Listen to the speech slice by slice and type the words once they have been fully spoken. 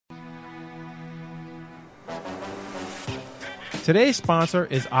Today's sponsor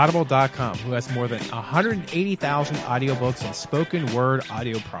is Audible.com, who has more than 180,000 audiobooks and spoken word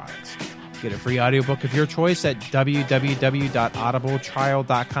audio products. Get a free audiobook of your choice at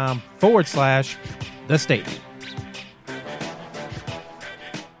www.audibletrial.com/The Statement.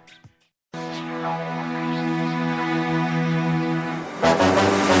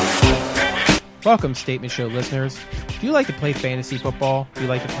 Welcome, Statement Show listeners. Do you like to play fantasy football? Do you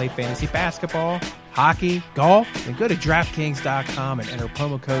like to play fantasy basketball? Hockey? Golf? Then go to DraftKings.com and enter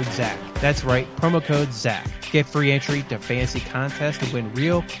promo code ZACH. That's right, promo code ZACH. Get free entry to fantasy contests and win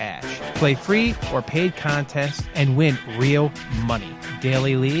real cash. Play free or paid contests and win real money.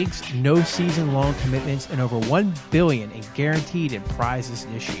 Daily leagues, no season-long commitments, and over $1 billion in guaranteed in prizes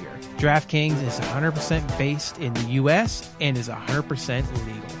this year. DraftKings is 100% based in the U.S. and is 100%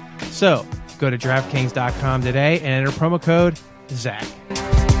 legal. So, go to DraftKings.com today and enter promo code ZACH.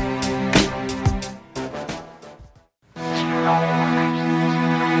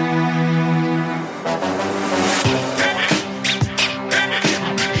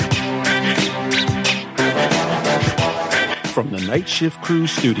 From the Night Shift Crew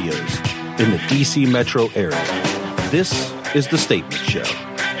Studios in the DC metro area, this is The Statement Show.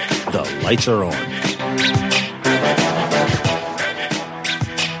 The lights are on.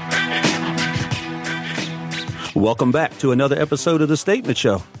 Welcome back to another episode of The Statement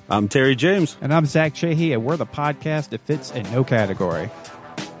Show. I'm Terry James. And I'm Zach Chahee, and we're the podcast that fits in no category.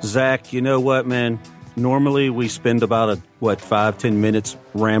 Zach, you know what, man? Normally we spend about 5-10 minutes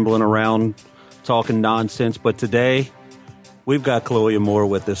rambling around, talking nonsense, but today we've got Chloe Amour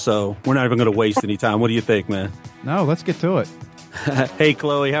with us, so we're not even going to waste any time. What do you think, man? No, let's get to it. Hey,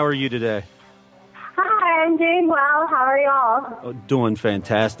 Chloe, how are you today? Hi, I'm doing well. How are y'all? Oh, doing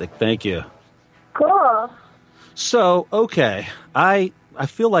fantastic. Thank you. Cool. So, okay, I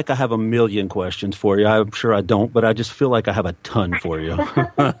feel like I have a million questions for you. I'm sure I don't, but I just feel like I have a ton for you.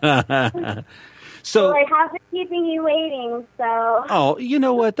 So, well, I have been keeping you waiting, so. Oh, you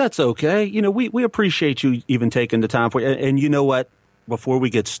know what? That's okay. You know, we appreciate you even taking the time for it. And you know what? Before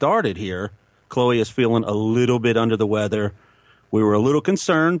we get started here, Chloe is feeling a little bit under the weather. We were a little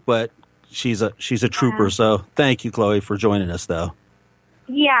concerned, but she's a trooper. So thank you, Chloe, for joining us, though.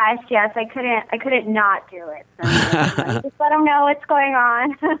 Yes. I couldn't not do it. So just let them know what's going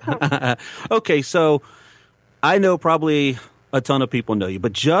on. Okay, so I know probably a ton of people know you,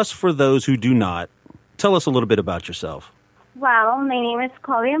 but just for those who do not, tell us a little bit about yourself. Well, my name is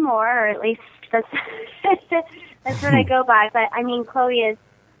Chloe Amour, or at least that's what I go by. But I mean, Chloe is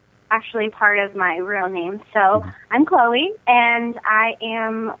actually part of my real name. So I'm Chloe, and I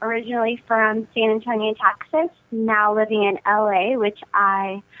am originally from San Antonio, Texas, now living in LA, which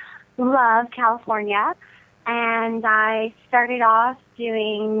I love, California. And I started off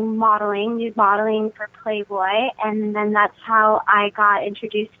doing nude modeling for Playboy, and then that's how I got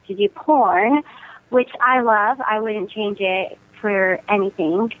introduced to do porn, which I love. I wouldn't change it for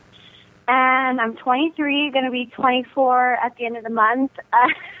anything. And I'm 23, going to be 24 at the end of the month,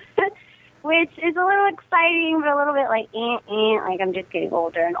 which is a little exciting, but a little bit like, like I'm just getting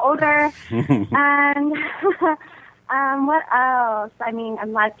older and older. And what else? I mean,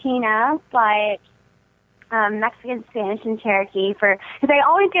 I'm Latina, but Mexican, Spanish, and Cherokee. Because I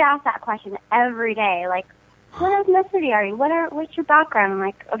always get asked that question every day, like, what ethnicity are you? What's your background? I'm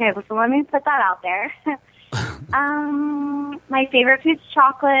like, okay, well, so let me put that out there. My favorite food's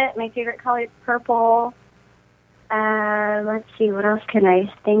chocolate. My favorite color is purple. Let's see, what else can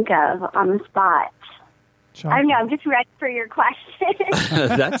I think of on the spot? Chocolate. I don't know. I'm just ready for your question.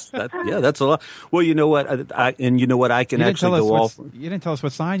 That's a lot. Well, you know what? I can actually go off. You didn't tell us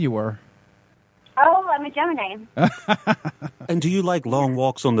what sign you were. Oh, I'm a Gemini. And do you like long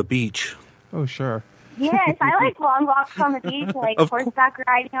walks on the beach? Oh, sure. Yes, I like long walks on the beach, like horseback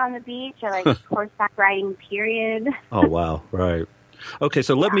riding on the beach, or like horseback riding, period. Oh, wow. Right. Okay,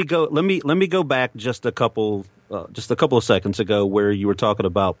 so let me go back just a couple of seconds ago where you were talking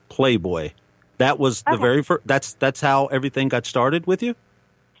about Playboy. That was the very first. That's how everything got started with you?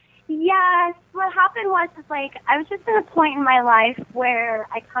 Yes. What happened was like I was just at a point in my life where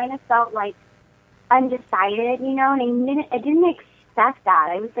I kind of felt like undecided, and I didn't expect that.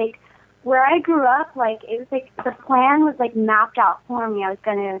 I was like, where I grew up, like it was like the plan was like mapped out for me. I was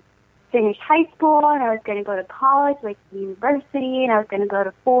going to finish high school, and I was going to go to college, like university, and I was going to go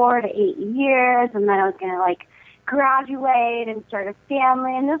to 4 to 8 years, and then I was going to like graduate and start a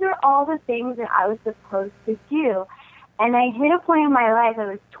family, and those are all the things that I was supposed to do. And I hit a point in my life, I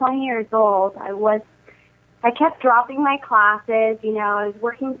was 20 years old, I kept dropping my classes, I was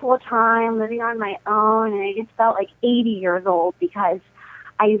working full time, living on my own, and I just felt like 80 years old because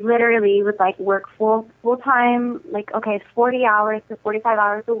I literally would like work full time, like, okay, 40 hours to 45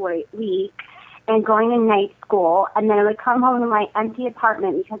 hours a week, and going to night school. And then I would come home to my empty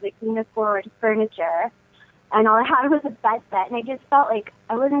apartment because I couldn't afford furniture. And all I had was a bed set. And I just felt like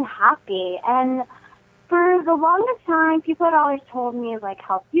I wasn't happy. And for the longest time, people had always told me, like,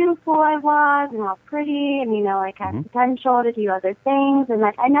 how beautiful I was and how pretty and, you know, like, I had potential to do other things. And,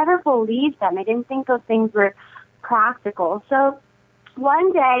 like, I never believed them. I didn't think those things were practical. So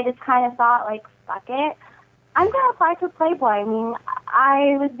one day I just kind of thought, like, fuck it. I'm going to apply for Playboy. I mean,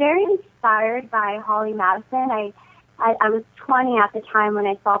 I was very inspired by Holly Madison. I was 20 at the time when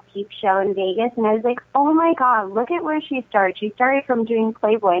I saw Peep Show in Vegas, and I was like, oh, my God, look at where she started. She started from doing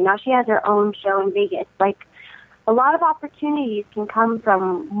Playboy. Now she has her own show in Vegas. Like, a lot of opportunities can come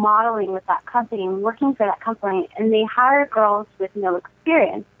from modeling with that company and working for that company, and they hire girls with no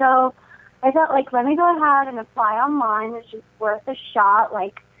experience. So I thought, like, let me go ahead and apply online. It's just worth a shot,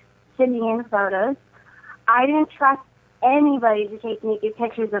 like, sending in photos. I didn't trust anybody to take naked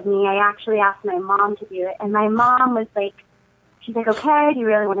pictures of me. I actually asked my mom to do it, and my mom was like, she's like, okay, do you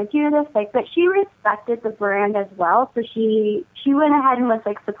really want to do this? Like, but she respected the brand as well, so she went ahead and was,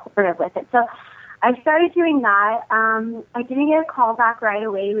 like, supportive with it. So I started doing that. I didn't get a call back right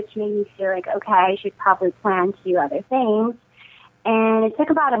away, which made me feel like, okay, I should probably plan to do other things. And it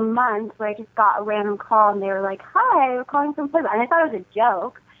took about a month where I just got a random call, and they were like, hi, we're calling from Playboy. And I thought it was a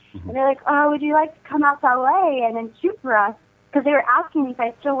joke. And they're like, oh, would you like to come out to L.A. and then shoot for us? Because they were asking me if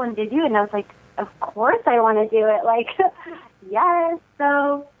I still wanted to do it. And I was like, of course I want to do it. Like, yes.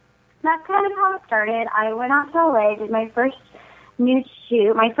 So that's kind of how it started. I went out to L.A., did my first nude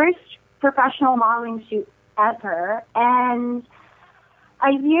shoot, my first professional modeling shoot ever. And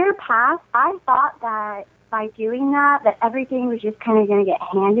a year passed. I thought that by doing that everything was just kind of going to get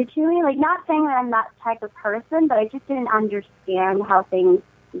handed to me. Like, not saying that I'm that type of person, but I just didn't understand how things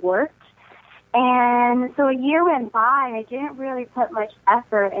worked. And so a year went by, and I didn't really put much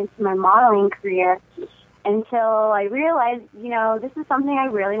effort into my modeling career until I realized, you know, this is something I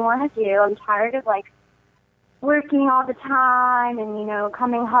really want to do. I'm tired of, like, working all the time and, you know,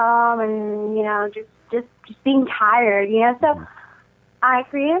 coming home and, you know, just being tired, you know. So I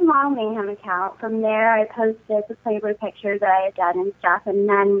created a Model Mayhem account. From there, I posted the Playboy pictures that I had done and stuff, and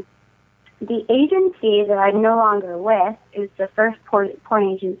then the agency that I'm no longer with, it was the first porn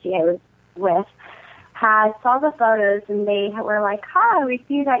agency I was with, saw the photos, and they were like, hi, we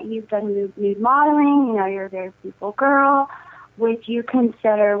see that you've done nude modeling, you know, you're a very beautiful girl. Would you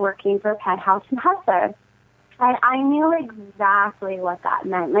consider working for Penthouse and Hustler? And I knew exactly what that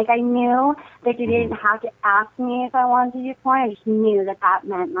meant. Like, I knew that you didn't have to ask me if I wanted to do porn. I just knew that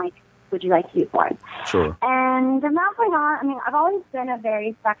meant, like, would you like to do porn? Sure. And from that point on, I mean, I've always been a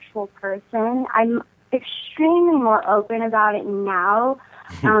very sexual person. I'm extremely more open about it now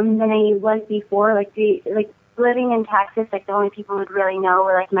than I was before. Like living in Texas, like, the only people who would really know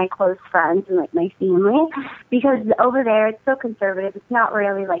were, like, my close friends and, like, my family. Because over there, it's so conservative. It's not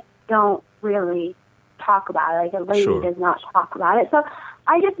really, like, don't really talk about it. Like, a lady does not talk about it. So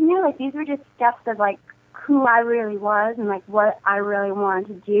I just knew, like, these were just steps of, like, who I really was and, like, what I really wanted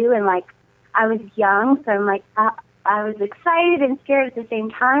to do. And, like, I was young, so I'm, like, I was excited and scared at the same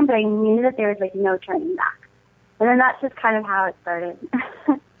time, but I knew that there was, like, no turning back. And then that's just kind of how it started.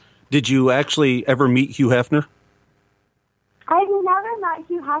 Did you actually ever meet Hugh Hefner? I've never met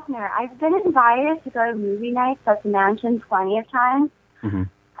Hugh Hefner. I've been invited to go to movie nights at the mansion plenty of times. Mm-hmm.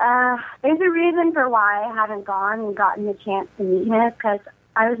 There's a reason for why I haven't gone and gotten the chance to meet him, because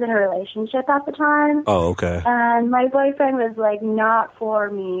I was in a relationship at the time. Oh, okay. And my boyfriend was, like, not for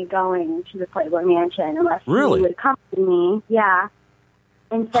me going to the Playboy Mansion unless he would accompany me. Yeah.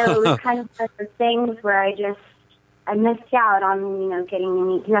 And so it was kind of like the things where I missed out on, you know, getting to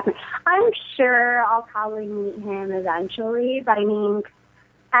meet him. I'm sure I'll probably meet him eventually, but I mean,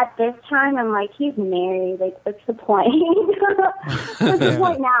 at this time, I'm like, he's married. Like, what's the point? What's the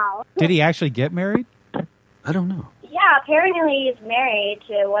point now? Did he actually get married? I don't know. Yeah, apparently he's married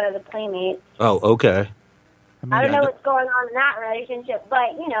to one of the Playmates. Oh, okay. I don't know what's going on in that relationship,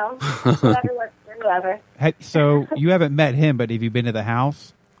 but, you know, whoever works for whoever. So you haven't met him, but have you been to the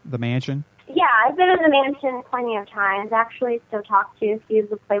house, the mansion? Yeah, I've been in the mansion plenty of times. Actually, still talk to a few of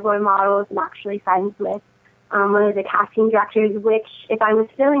the Playboy models. I'm actually friends with one of the casting directors, which, if I was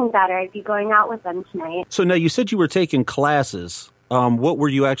feeling better, I'd be going out with them tonight. So now you said you were taking classes. What were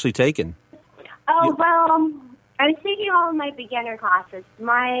you actually taking? Oh, well, I was taking all of my beginner classes.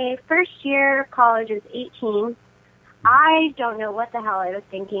 My first year of college was 18. I don't know what the hell I was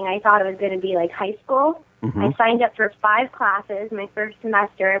thinking. I thought it was going to be like high school. Mm-hmm. I signed up for 5 classes my first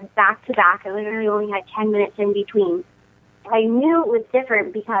semester, back to back. I literally only had 10 minutes in between. I knew it was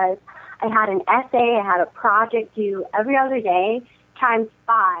different because I had an essay, I had a project due every other day, times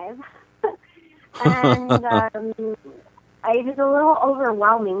 5. And it was a little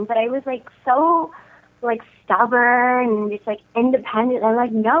overwhelming, but I was, like, so, like, stubborn and just, like, independent. I'm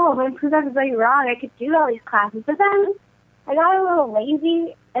like, no, I'm going to prove everybody wrong. I could do all these classes. But then I got a little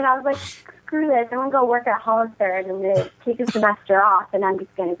lazy, and I was like, screw this. I'm going to go work at Hollister, and I'm going to take a semester off, and I'm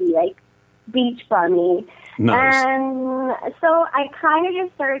just going to be, like, beach bummy. Nice. And so I kind of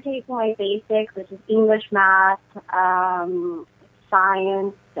just started taking my basics, which is English, math,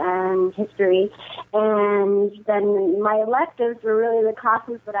 science, and history. And then my electives were really the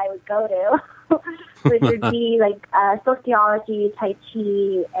classes that I would go to, which would be like sociology, Tai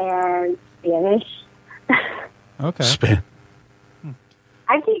Chi, and Spanish. Okay.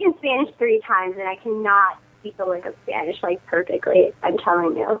 I've taken Spanish 3 times, and I cannot speak a lick of Spanish like perfectly. I'm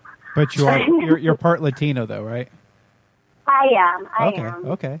telling you. But you're part Latino, though, right? I am.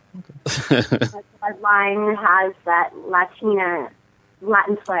 Okay. My bloodline has that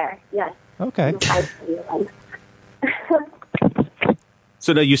Latin flair. Yes. Okay.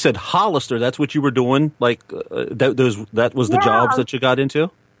 So now you said Hollister. That's what you were doing. Like that was the jobs that you got into.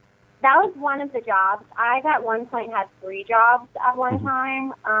 That was one of the jobs. I've at one point had 3 jobs at one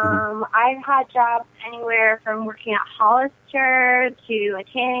time. I've had jobs anywhere from working at Hollister to a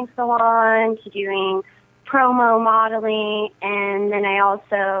tanning salon to doing promo modeling, and then I was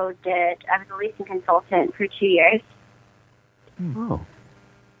a leasing consultant for 2 years. Oh.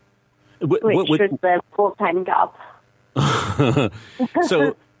 Which was the full-time job.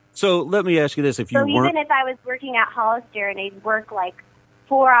 So let me ask you this: even if I was working at Hollister and I'd work like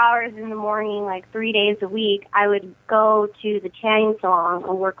 4 hours in the morning, like 3 days a week, I would go to the tanning salon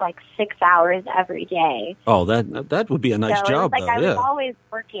and work like 6 hours every day. Oh, that would be a nice job, I was always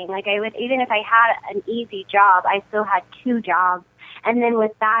working. Like I would, even if I had an easy job, I still had 2 jobs. And then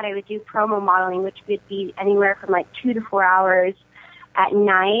with that, I would do promo modeling, which would be anywhere from like 2 to 4 hours at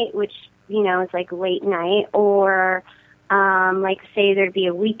night, which, is like late night, or like say there'd be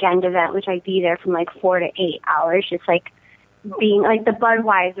a weekend event, which I'd be there from like 4 to 8 hours, just like being like the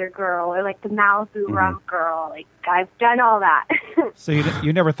Budweiser girl or like the Malibu rum girl. Like I've done all that. So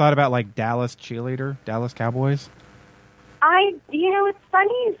you never thought about like Dallas Cowboys? It's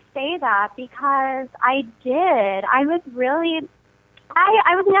funny you say that because I did. I was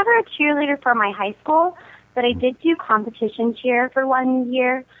never a cheerleader for my high school, but I did do competition cheer for 1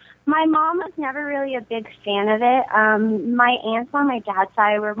 year. My mom was never really a big fan of it. My aunts on my dad's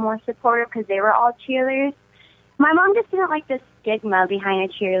side were more supportive because they were all cheerleaders. My mom just didn't like the stigma behind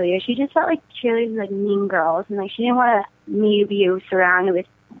a cheerleader. She just felt like cheerleaders were like mean girls, and like she didn't want me to be surrounded with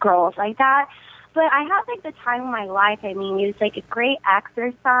girls like that. But I had like the time of my life. I mean, it was like a great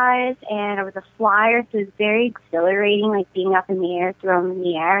exercise, and I was a flyer, so it was very exhilarating, like being up in the air, thrown in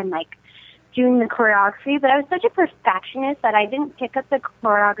the air, and like doing the choreography. But I was such a perfectionist that I didn't pick up the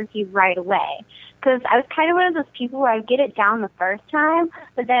choreography right away. Because I was kind of one of those people where I'd get it down the first time,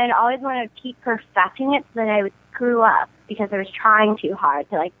 but then I'd always want to keep perfecting it so that I would screw up because I was trying too hard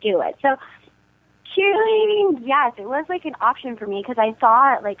to like do it. So cheerleading, yes, it was like an option for me because I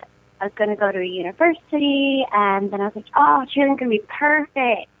thought like I was going to go to a university, and then I was like, oh, cheerleading can be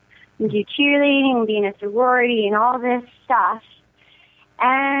perfect. And do cheerleading and be in a sorority and all this stuff.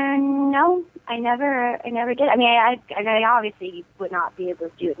 And no, I never did. I mean, I obviously would not be able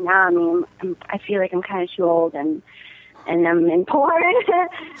to do it now. I mean, I feel like I'm kind of too old and I'm in porn.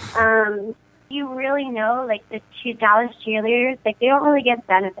 You really know, like the Dallas cheerleaders, like they don't really get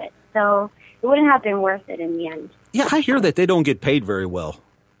benefits, so it wouldn't have been worth it in the end. Yeah, I hear that they don't get paid very well.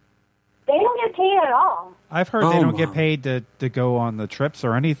 They don't get paid at all. I've heard they don't get paid to go on the trips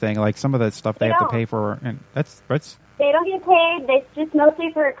or anything. Like some of that stuff they have to pay for, and that's. They don't get paid. It's just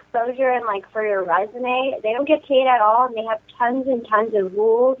mostly for exposure and like for your resume. They don't get paid at all, and they have tons and tons of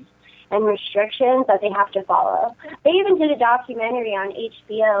rules and restrictions that they have to follow. They even did a documentary on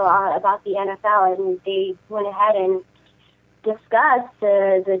HBO about the NFL, and they went ahead and discussed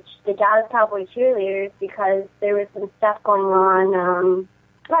the Dallas Cowboys cheerleaders because there was some stuff going on.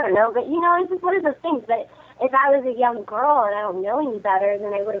 I don't know, but it's just one of those things that if I was a young girl and I don't know any better,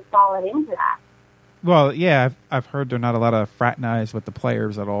 then I would have fallen into that. Well, yeah, I've heard they're not allowed to fraternize with the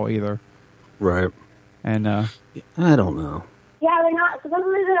players at all either. Right. And I don't know. Yeah, they're not.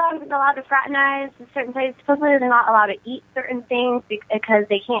 Supposedly they're not allowed to fraternize in certain places. Supposedly they're not allowed to eat certain things because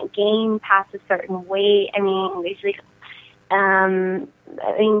they can't gain past a certain weight. I mean, basically,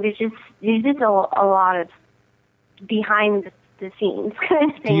 there's just a lot of behind the scenes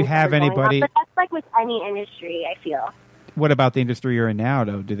kind of things. Do you have anybody? But that's like with any industry, I feel. what about the industry you're in now,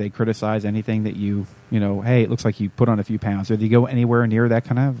 though? Do they criticize anything that hey, it looks like you put on a few pounds? Do you go anywhere near that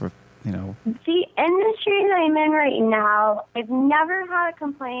kind of, The industry that I'm in right now, I've never had a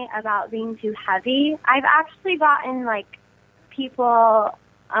complaint about being too heavy. I've actually gotten, like, people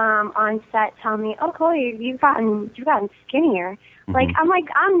on set tell me, "Oh, Chloe, you've gotten skinnier." Mm-hmm. Like,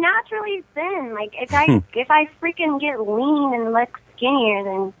 I'm naturally thin. Like, if I freaking get lean and look skinnier,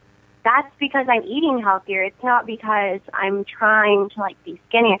 then that's because I'm eating healthier. It's not because I'm trying to, like, be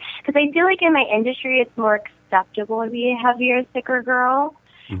skinnier. Because I feel like in my industry, it's more acceptable to be a heavier, thicker girl.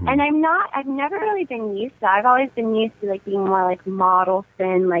 Mm-hmm. And I've never really been used to that. I've always been used to, like, being more, like, model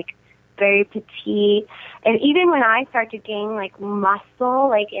thin, like, very petite. And even when I start to gain, like, muscle,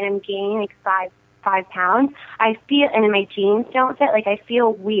 like, and I'm gaining, like, five pounds, I feel, and my jeans don't fit, like, I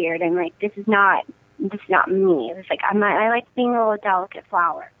feel weird. And, like, this is not me. It's like, I like being a little delicate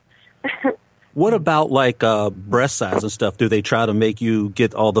flower. What about, like, breast size and stuff? Do they try to make you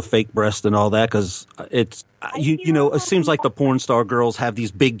get all the fake breasts and all that? Because it's, it seems like the porn star girls have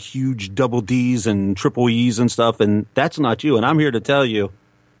these big, huge double Ds and triple Es and stuff, and that's not you. And I'm here to tell you,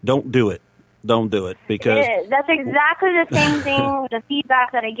 don't do it. Don't do it. Because that's exactly the same thing, the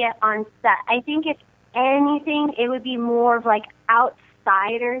feedback that I get on set. I think if anything, it would be more of, like,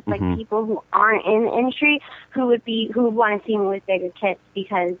 outsiders, like, mm-hmm. people who aren't in the industry, who would want to see me with bigger tits,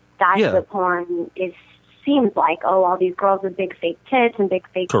 because that's what porn seems like. Oh, all these girls with big fake tits and big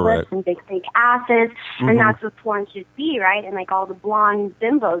fake lips and big fake asses, mm-hmm. and that's what porn should be, right? And, like, all the blonde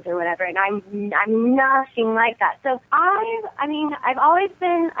bimbos or whatever. And I'm nothing like that. So I've always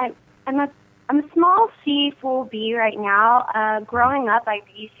been. I'm a small C, full B right now. Growing up, I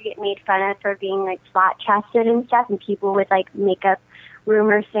used to get made fun of for being, like, flat-chested and stuff, and people would, like, make up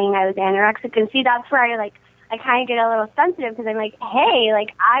rumors saying I was anorexic. And see, that's where I kind of get a little sensitive, because I'm like, hey, like,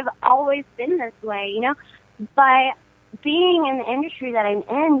 I've always been this way, But being in the industry that I'm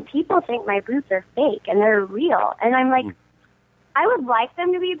in, people think my boobs are fake and they're real. And I'm like, I would like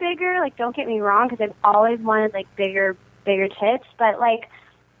them to be bigger. Like, don't get me wrong, because I've always wanted, like, bigger tits. But, like,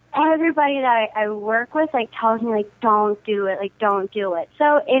 everybody that I work with, like, tells me, like, don't do it. Like, don't do it.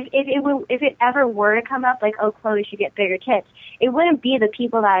 So if it ever were to come up, like, oh, Chloe should get bigger tits, it wouldn't be the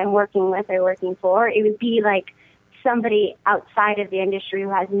people that I'm working with or working for. It would be, like, somebody outside of the industry who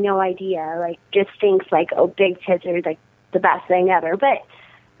has no idea, like, just thinks, like, oh, big tits are, like, the best thing ever. But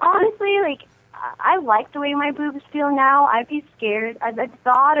honestly, like, I like the way my boobs feel now. I'd be scared. I've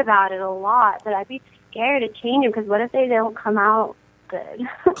thought about it a lot, but I'd be scared to change them, because what if they don't come out good?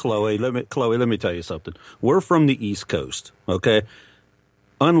 Chloe, let me tell you something. We're from the East Coast, okay?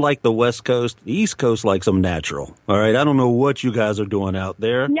 Unlike the West Coast, the East Coast likes them natural. All right, I don't know what you guys are doing out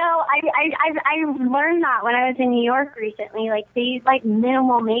there. No, I learned that when I was in New York recently. Like, they use, like,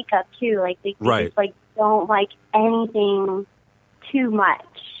 minimal makeup too. Like, they just, like, don't like anything too much.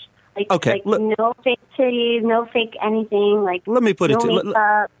 Like, okay, no fake titties, no fake anything. Like, let me put no it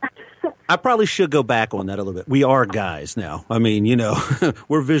to I probably should go back on that a little bit. We are guys now. I mean,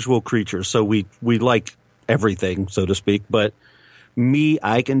 we're visual creatures, so we like everything, so to speak. But me,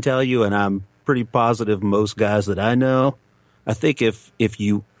 I can tell you, and I'm pretty positive most guys that I know, I think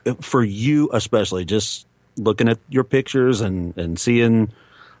for you especially, just looking at your pictures and seeing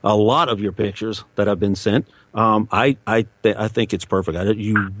a lot of your pictures that have been sent, I think it's perfect.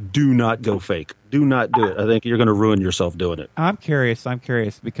 You do not go fake. Do not do it. I think you're going to ruin yourself doing it. I'm curious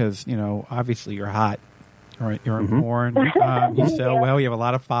because, obviously you're hot. Right? You're in Mm-hmm. porn. You sell well. You have a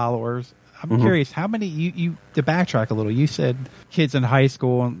lot of followers. I'm mm-hmm. curious, how many, you to backtrack a little, you said kids in high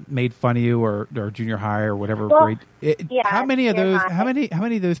school made fun of you or junior high or whatever grade. How many of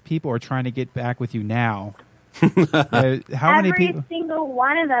those people are trying to get back with you now? Every single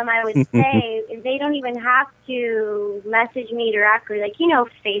one of them, I would say, they don't even have to message me directly. Like,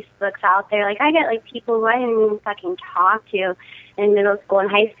 Facebook's out there. Like, I get, like, people who I didn't even fucking talk to in middle school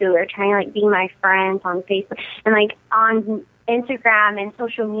and high school are trying to, like, be my friends on Facebook. And, like, on Instagram and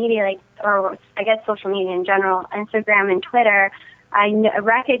social media, like, or I guess social media in general, Instagram and Twitter, I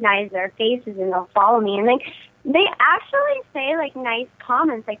recognize their faces and they'll follow me. And, like, they actually say, like, nice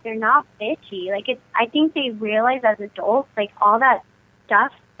comments. Like, they're not bitchy. Like, I think they realize as adults, like, all that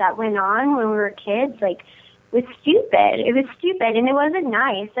stuff that went on when we were kids, like, was stupid. It was stupid, and it wasn't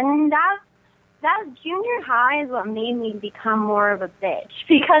nice. And that junior high is what made me become more of a bitch,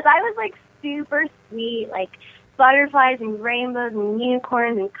 because I was, like, super sweet, like, butterflies and rainbows and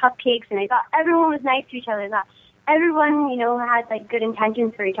unicorns and cupcakes, and I thought everyone was nice to each other. I thought everyone, had, like, good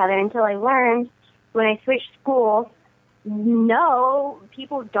intentions for each other, until I learned when I switched schools, no,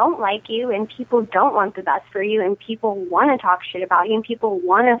 people don't like you, and people don't want the best for you, and people want to talk shit about you, and people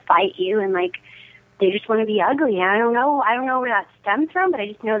want to fight you, and, like, they just want to be ugly. And I don't know where that stems from, but I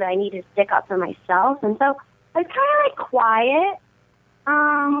just know that I need to stick up for myself. And so I was kind of like quiet,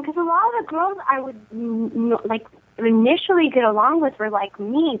 because a lot of the girls I would like initially get along with were like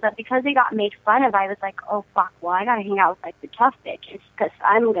me, but because they got made fun of, I was like, oh fuck, well I gotta hang out with like the tough bitches because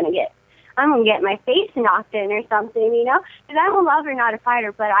I'm gonna get my face knocked in or something, you know? Because I'm a lover, not a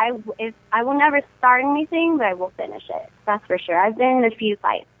fighter, but I will never start anything, but I will finish it. That's for sure. I've been in a few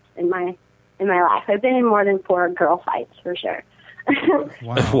fights in my life. I've been in more than 4 girl fights for sure.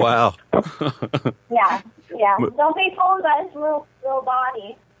 Wow. Yeah. Don't be fooled by this little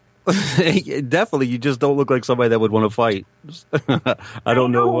body. Definitely, you just don't look like somebody that would want to fight. I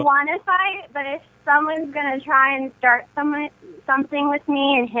don't want to fight, but if someone's going to try and start something with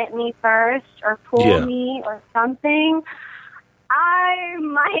me and hit me first or pull me or something, I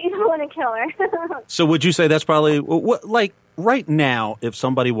might want to kill her. So would you say that's probably, like right now, if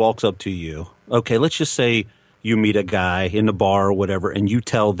somebody walks up to you, okay, let's just say you meet a guy in the bar or whatever, and you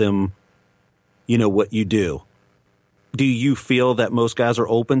tell them, you know, what you do. Do you feel that most guys are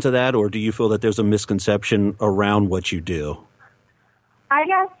open to that, or do you feel that there's a misconception around what you do? I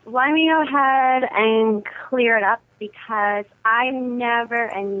guess let me go ahead and clear it up, because I never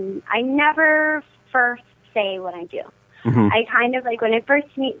first say what I do. Mm-hmm. I kind of like when I first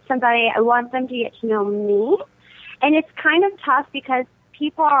meet somebody, I want them to get to know me, and it's kind of tough because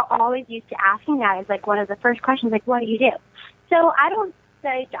people are always used to asking that as like one of the first questions, like, what do you do? So I don't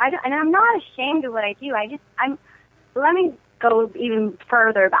say, and I'm not ashamed of what I do. Let me go even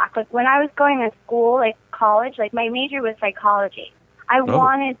further back. Like when I was going to school, like college, like my major was psychology. I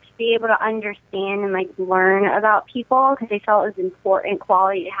wanted to be able to understand and like learn about people because I felt it was an important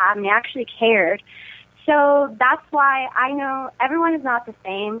quality to have, and I actually cared. So that's why I know everyone is not the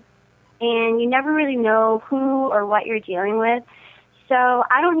same, and you never really know who or what you're dealing with. So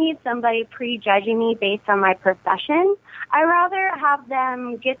I don't need somebody prejudging me based on my profession. I rather have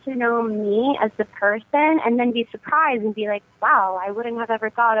them get to know me as the person and then be surprised and be like, wow, I wouldn't have ever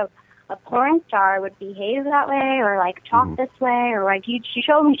thought of a porn star would behave that way or like talk this way, or like you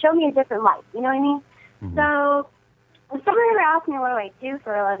show me a different life. You know what I mean? Mm-hmm. So if somebody ever asks me what do I do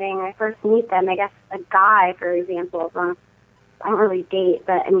for a living, I first meet them. I guess a guy, for example, I don't really date,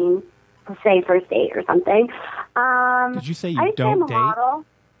 but I mean, let's say first date or something. Did you say you don't date? Model.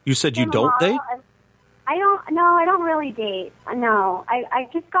 You said you don't date? I don't really date. No, I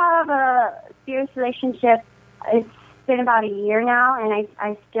just got out of a serious relationship. It's been about a year now, and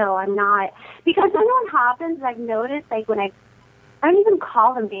I'm not, because then what happens, I've noticed, like when I don't even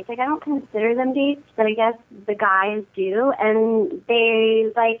call them dates, like I don't consider them dates, but I guess the guys do, and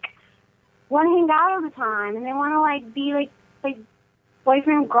they like want to hang out all the time, and they want to like be like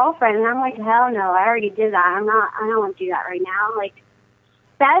boyfriend, girlfriend, and I'm like, hell no, I already did that. I don't want to do that right now. Like,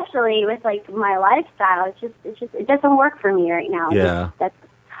 especially with like my lifestyle, it doesn't work for me right now. Yeah.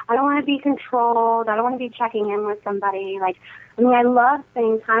 I don't want to be controlled. I don't want to be checking in with somebody. Like, I mean, I love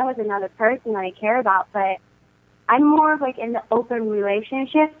spending time with another person that I care about, but I'm more of like in the open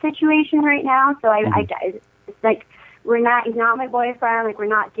relationship situation right now. So it's like he's not my boyfriend. Like, we're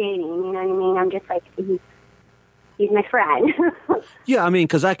not dating. You know what I mean? I'm just like, he's my friend. Yeah, I mean,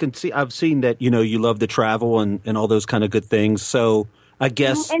 because I've seen that, you know, you love to travel and all those kind of good things. So I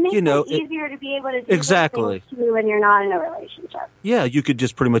guess, and you know, it's easier to be able to do exactly those things too when you're not in a relationship. Yeah, you could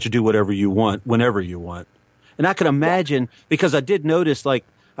just pretty much do whatever you want, whenever you want. And I can imagine, because I did notice, like,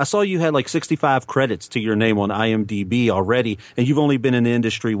 I saw you had like 65 credits to your name on IMDb already, and you've only been in the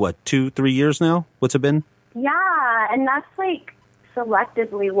industry, what, 2-3 years now? What's it been? Yeah, and that's like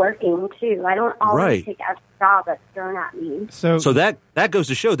selectively working too. I don't always take every job that's thrown at me. So that goes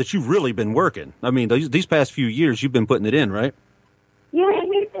to show that you've really been working. I mean, these past few years, you've been putting it in, right? You make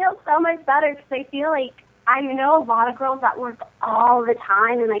me feel so much better, because I feel like I know a lot of girls that work all the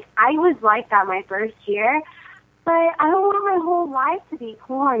time, and like I was like that my first year, but I don't want my whole life to be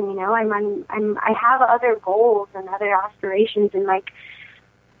porn. You know, I have other goals and other aspirations, and like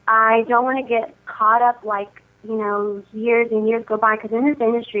I don't want to get caught up like, you know, years and years go by, because in this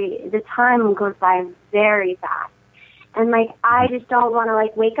industry the time goes by very fast. And like I just don't want to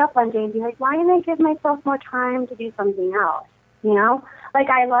like wake up one day and be like, why didn't I give myself more time to do something else? You know, like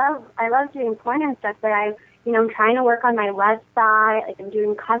I love doing porn and stuff, but I'm trying to work on my website. Like I'm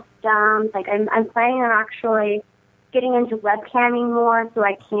doing customs. Like I'm planning on actually getting into webcamming more, so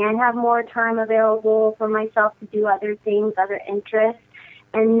I can have more time available for myself to do other things, other interests.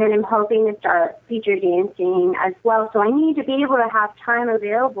 And then I'm hoping to start feature dancing as well. So I need to be able to have time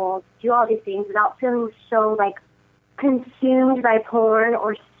available to do all these things without feeling so like consumed by porn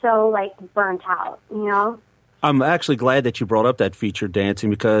or so like burnt out, you know? I'm actually glad that you brought up that featured dancing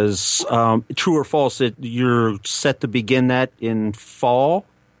because true or false, you're set to begin that in fall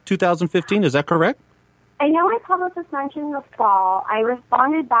 2015. Is that correct? I know my publicist mentioned the fall. I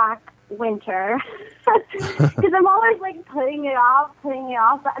responded back winter because I'm always like putting it off. But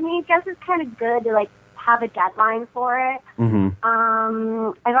I mean, I guess it's kind of good to like have a deadline for it. Mm-hmm.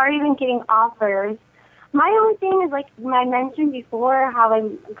 I've already been getting offers. My only thing is, like I mentioned before, how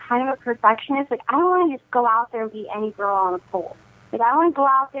I'm kind of a perfectionist. Like, I don't want to just go out there and be any girl on a pole. Like, I want to go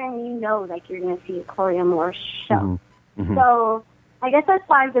out there and like, you're going to see a Chloe Amour show. Mm-hmm. Mm-hmm. So, I guess that's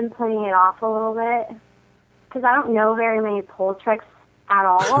why I've been putting it off a little bit. Because I don't know very many pole tricks at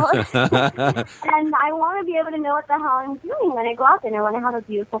all. And I want to be able to know what the hell I'm doing when I go out there. And I want to have a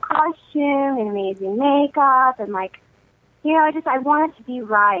beautiful costume and amazing makeup. And, like, you know, I want it to be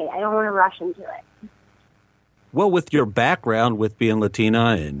right. I don't want to rush into it. Well, with your background with being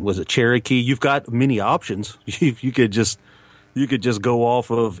Latina and was it Cherokee, you've got many options. You could just go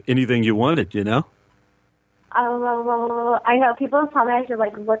off of anything you wanted, you know? I know. People tell me I should,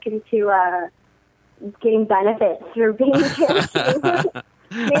 like, look into getting benefits through being Cherokee.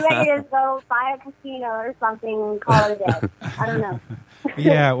 Maybe I could just go buy a casino or something and call it a day. I don't know.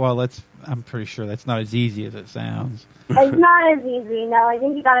 Yeah, well, I'm pretty sure that's not as easy as it sounds. It's not as easy. No, I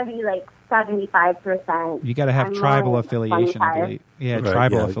think you got to be, like, 75%. You got to have tribal affiliation, I believe. Yeah, right,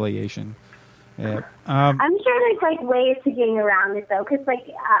 tribal affiliation. Yeah. I'm sure there's like ways to getting around it though, because like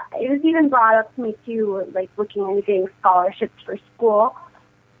it was even brought up to me too, like looking into getting scholarships for school.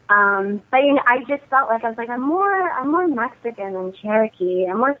 But you know, I just felt like I was like I'm more Mexican than Cherokee.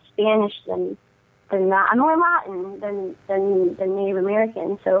 I'm more Spanish than that. I'm more Latin than Native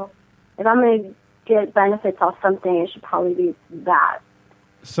American. So if I'm going to get benefits off something, it should probably be that.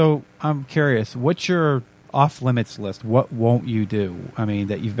 So I'm curious, what's your off-limits list? What won't you do? I mean,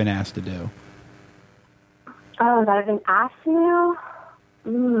 that you've been asked to do. Oh, that I've been asked to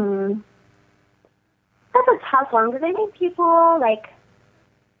do? That's a tough one, because I think people, like,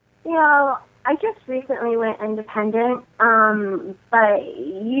 you know, I just recently went independent, but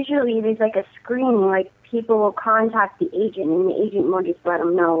usually there's, like, a screening, like, people will contact the agent, and the agent will just let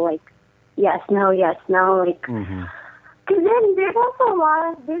them know, like, yes, no, like... Mm-hmm. Because then there's also a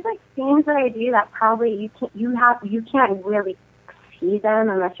lot of, there's like things that I do that probably you can't really see them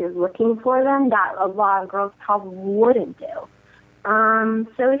unless you're looking for them, that a lot of girls probably wouldn't do. So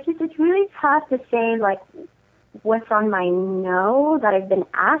it's really tough to say like what's on my no that I've been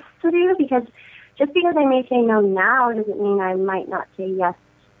asked to do, because just because I may say no now doesn't mean I might not say yes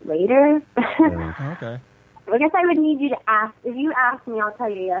later. Okay. I guess I would need you to ask. If you ask me, I'll tell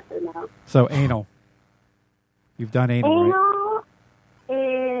you yes or no. So anal. You've done anal, right?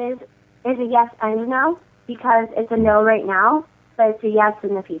 Anal is a yes and a no, because it's a no right now, but it's a yes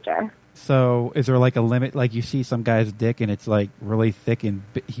in the future. So is there like a limit? Like you see some guy's dick and it's like really thick and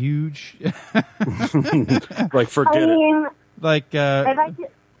huge? Like forget it. Like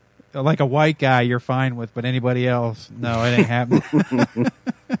like a white guy you're fine with, but anybody else, no, it ain't happening.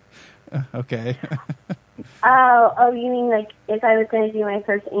 Okay. Oh, you mean like if I was going to do my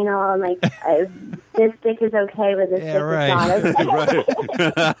first anal, and like this dick is okay, but this dick is not okay.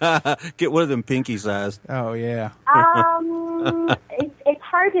 Right. Get one of them pinky size. Oh yeah. It's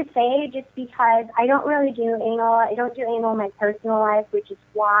hard to say just because I don't really do anal. I don't do anal in my personal life, which is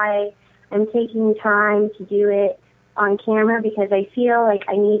why I'm taking time to do it on camera, because I feel like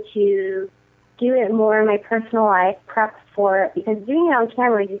I need to do it more in my personal life, prep for it, because doing it on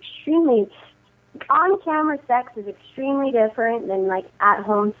camera is on-camera sex is extremely different than, like,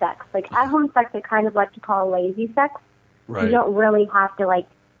 at-home sex. Like, at-home sex I kind of like to call lazy sex. Right. You don't really have to, like,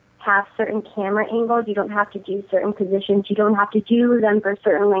 have certain camera angles. You don't have to do certain positions. You don't have to do them for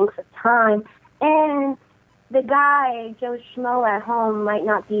certain lengths of time. And the guy, Joe Schmo at home, might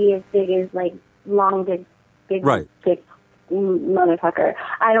not be as big as, like, long, big motherfucker.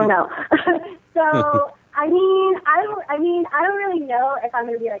 I don't know. So... I don't really know if I'm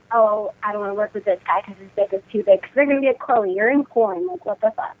going to be like, oh, I don't want to work with this guy because his dick is too big. Because they're going to be like, Chloe, you're in porn. Like, what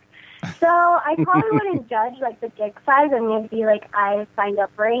the fuck? So I probably wouldn't judge, like, the dick size. I'm going to be like, I signed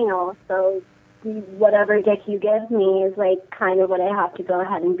up for anal, so whatever dick you give me is, like, kind of what I have to go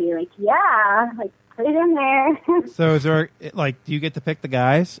ahead and be like, yeah, like, put it in there. So is there, like, do you get to pick the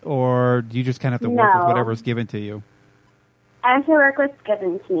guys, or do you just kind of have to work with whatever's given to you? I have to work what's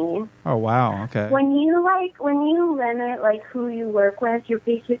given to me. Oh, wow, okay. When you limit, like, who you work with, you're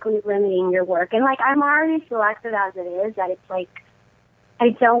basically limiting your work. And, like, I'm already selected as it is, that it's, like, I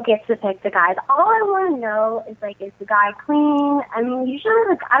don't get to pick the guys. All I want to know is, like, is the guy clean? I mean, usually,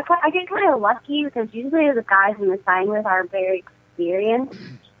 like, I get kind of lucky, because usually the guys I'm assigned with are very experienced.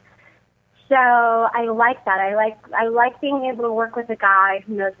 So I like that. I like being able to work with a guy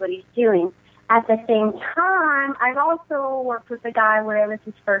who knows what he's doing. At the same time, I've also worked with a guy where it was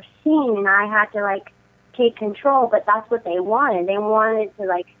his first scene, and I had to, like, take control, but that's what they wanted. They wanted to,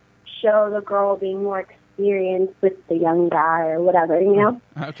 like, show the girl being more experienced with the young guy or whatever, you know?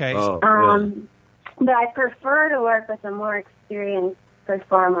 Okay. But I prefer to work with a more experienced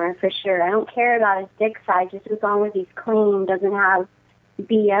performer, for sure. I don't care about his dick size, just as long as he's clean, doesn't have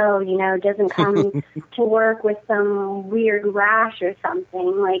BO, you know, doesn't come to work with some weird rash or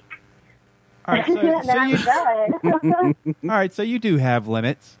something, like, all right, I'm good. All right, so you do have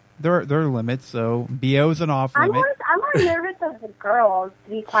limits. There are limits, so BO's an off limit. I'm more nervous of the girls,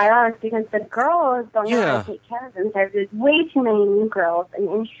 to be quite honest, because the girls don't know how to take care of themselves. There's way too many new girls in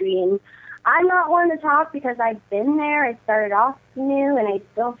the industry, and I'm not one to talk because I've been there. I started off new, and I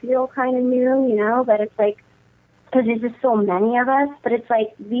still feel kind of new, you know, but it's like, because there's just so many of us, but it's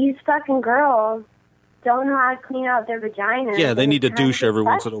like, these fucking girls don't know how to clean out their vaginas. Yeah, they need to douche every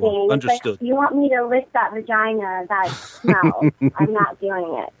once in a while. Understood. Like, you want me to lick that vagina? No, I'm not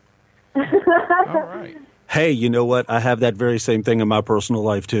doing it. All right. Hey, you know what? I have that very same thing in my personal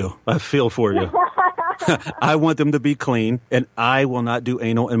life, too. I feel for you. I want them to be clean, and I will not do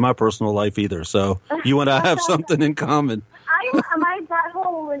anal in my personal life either. So you and I have something in common. My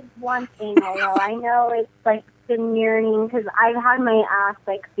butthole was once anal, though. I know it's, like, been yearning, because I've had my ass,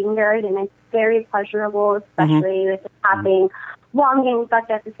 like, fingered, and it's very pleasurable, especially with the tapping, while I'm getting fucked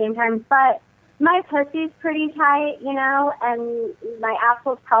at the same time. But my pussy's pretty tight, you know, and my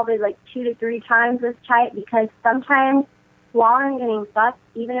asshole's probably, like, 2 to 3 times as tight, because sometimes while I'm getting fucked,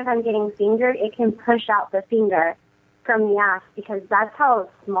 even if I'm getting fingered, it can push out the finger from the ass, because that's how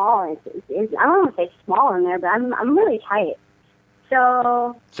small it is. I don't want to say small in there, but I'm really tight.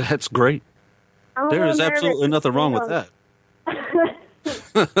 So that's great. There is absolutely nothing wrong with that.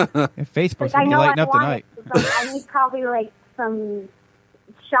 Facebook's going to lighten up tonight. I need probably, like, some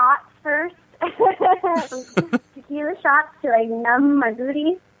shots first. Some tequila shots to, like, numb my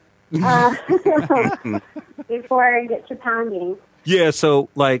booty before I get to pounding. Yeah, so,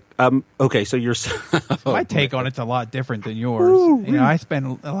 like, okay, so you're... My take on it's a lot different than yours. You know, I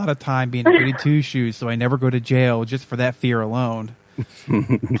spend a lot of time being a goody two-shoes, so I never go to jail just for that fear alone.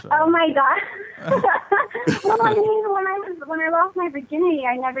 Oh, my God. Well, I mean, when I lost my virginity,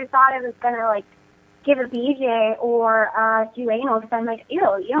 I never thought I was going to, like, give a BJ or do anal, because I'm like, ew,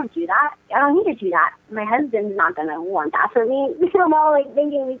 you don't do that. I don't need to do that. My husband's not going to want that for me. I'm all, like,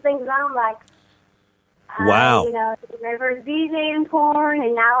 thinking these things, and I'm like, wow. You know, my first BJ in porn,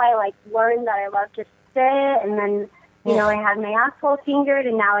 and now I, like, learned that I love to sit, and then, you know, I had my asshole fingered,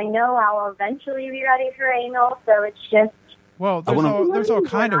 and now I know I'll eventually be ready for anal, so it's just... Well, there's all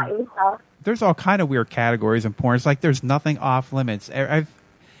kind of weird categories in porn. It's like there's nothing off limits.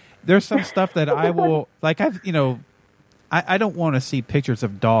 There's some stuff that I will, like, I don't want to see pictures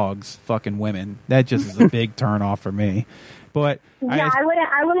of dogs fucking women. That just is a big turn off for me. But yeah,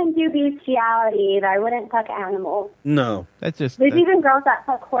 I wouldn't do bestiality either. I wouldn't fuck animals. No, there's even girls that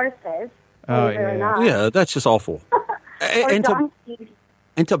fuck horses. Oh yeah, that's just awful.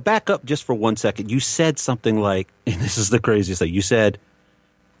 And to back up just for 1 second, you said something like, and this is the craziest thing, you said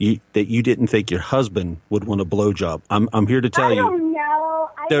that you didn't think your husband would want a blowjob. I'm here to tell you. I don't know.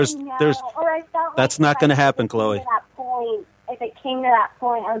 That's not going to happen, Chloe. If it came to that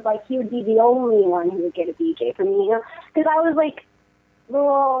point, I was like, he would be the only one who would get a BJ from me, you know? Because I was like,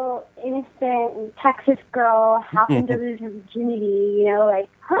 little innocent Texas girl happened to lose her virginity, you know, like,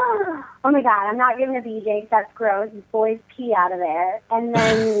 oh my God, I'm not giving a BJ because that's gross. Boys pee out of there. And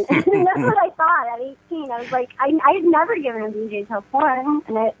then that's what I thought at 18. I was like, I had never given a BJ till porn,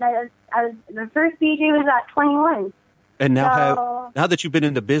 and the first BJ was at 21. And now, now that you've been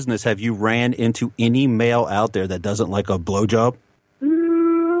in the business, have you ran into any male out there that doesn't like a blowjob?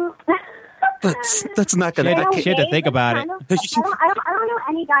 That's not going to... She had to think about it. I don't know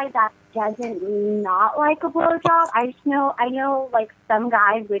any guy that doesn't not like a blowjob. I know like some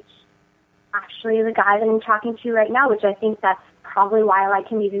guys, which actually the guy that I'm talking to right now, which I think that's probably why I like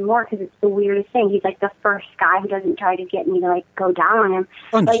him even more, because it's the weirdest thing. He's like the first guy who doesn't try to get me to like go down on him.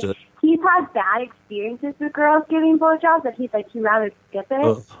 Understood. Like, he's had bad experiences with girls giving blowjobs that he'd rather skip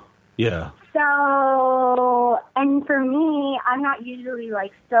it. Yeah. So, and for me, I'm not usually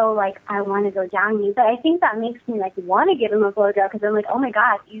like, so like, I want to go down on you, but I think that makes me like want to give him a blowjob, because I'm like, oh my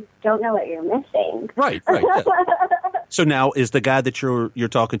God, you don't know what you're missing. Right. Yeah. So now, is the guy that you're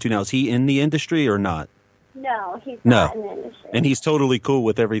talking to now, is he in the industry or not? No, he's not in the industry. And he's totally cool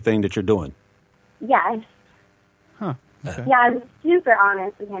with everything that you're doing? Yes. Huh. Okay. Yeah, I'm super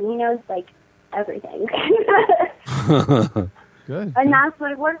honest with him. He knows like everything. Good. And that's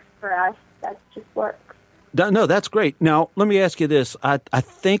what works for us. That just works. No, that's great. Now, let me ask you this. I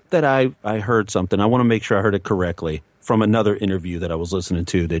think that I heard something. I want to make sure I heard it correctly from another interview that I was listening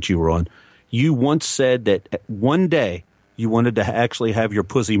to that you were on. You once said that one day you wanted to actually have your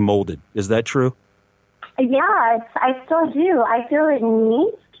pussy molded. Is that true? Yeah, I still do. I feel it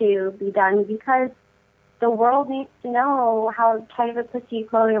needs to be done because the world needs to know how tight of a pussy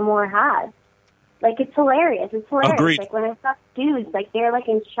Chloe Amour has. Like, it's hilarious. It's hilarious. Agreed. Like, when I saw dudes, like, they're, like,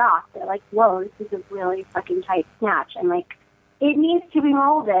 in shock. They're like, whoa, this is a really fucking tight snatch. And, like, it needs to be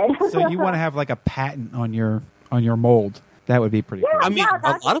molded. So you want to have, like, a patent on your mold. That would be pretty cool. I mean,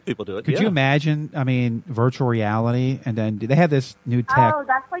 a lot of people do it. Could you imagine, virtual reality, and then do they have this new tech? Oh,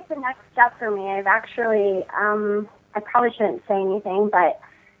 that's, like, the next step for me. I've actually, I probably shouldn't say anything, but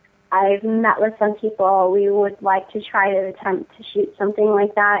I've met with some people. We would like to try to attempt to shoot something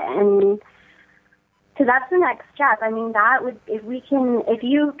like that, and so that's the next step. I mean, that would, if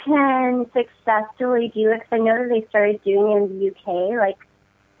you can successfully do it, because I know that they started doing it in the UK, like,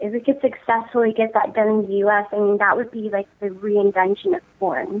 if we could successfully get that done in the US, I mean, that would be, like, the reinvention of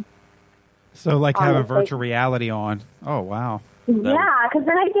porn. So, like, have a virtual reality on. Oh, wow. Yeah, because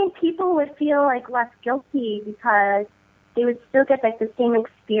then I think people would feel, like, less guilty because they would still get, like, the same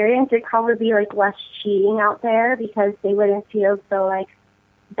experience. There'd probably be, like, less cheating out there because they wouldn't feel so, like,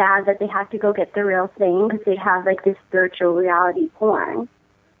 bad that they have to go get the real thing because they'd have, like, this virtual reality porn.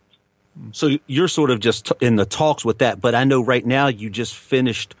 So you're sort of just in the talks with that, but I know right now you just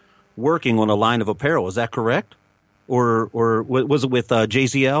finished working on a line of apparel. Is that correct? Or was it with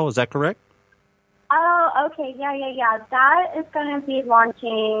JZL? Is that correct? Oh, okay. Yeah. That is going to be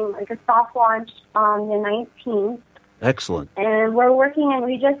launching, like, a soft launch on the 19th. Excellent. And we're working, and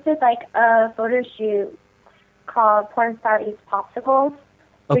we just did, like, a photo shoot called Porn Star Eats Popsicles,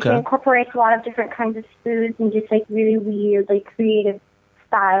 which incorporates a lot of different kinds of foods and just, like, really weird, like, creative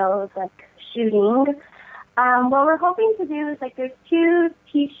styles, like, shooting. What we're hoping to do is, like, there's 2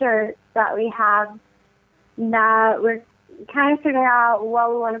 T-shirts that we have that we're kind of figuring out what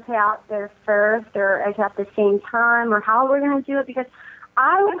we want to put out there first or at the same time or how we're going to do it, because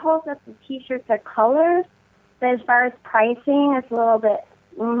I would hope that the T-shirts are colors, but as far as pricing, it's a little bit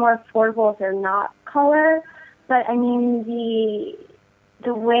more affordable if they're not color. But, I mean,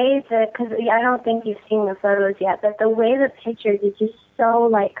 the way that, because I don't think you've seen the photos yet, but the way the pictures is just so,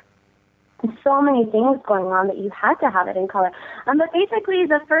 like, so many things going on that you had to have it in color. But basically,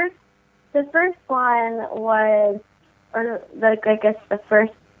 the first one was, or like, I guess the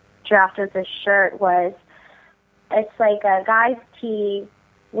first draft of the shirt was, it's like a guy's tee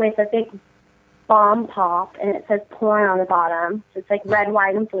with a big bomb pop, and it says porn on the bottom. So it's like red,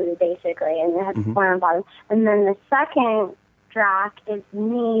 white, and blue, basically, and it has porn on the bottom. And then the second draft is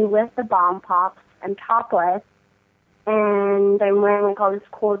me with the bomb pops. I'm topless, and I'm wearing, like, all this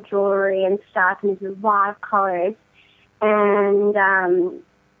cool jewelry and stuff, and there's a lot of colors. And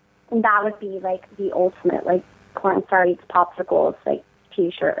that would be, like, the ultimate, like, Porn Star Eats Popsicles, like,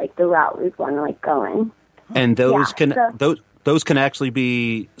 T-shirt, like, the route we'd want to, like, go in. And those those can actually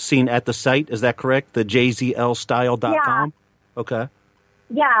be seen at the site, is that correct? The jzlstyle.com? Yeah. Okay.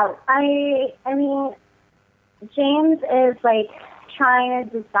 Yeah, I mean, James is, like, trying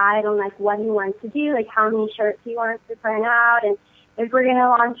to decide on, like, what he wants to do, like, how many shirts he wants to print out, and if we're going to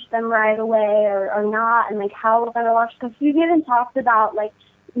launch them right away or not, and, like, how we're going to launch, because we've even talked about, like,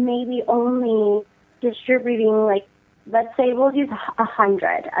 maybe only distributing, like, let's say we'll use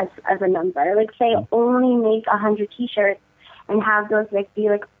 100 as a number. Like, say only make 100 T-shirts and have those, like, be,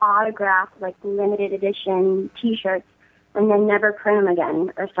 like, autographed, like, limited edition T-shirts, and then never print them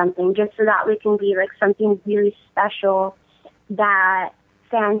again or something, just so that we can be, like, something really special that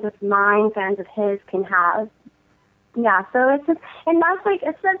fans of mine, fans of his can have. Yeah, so it's just, and that's, like,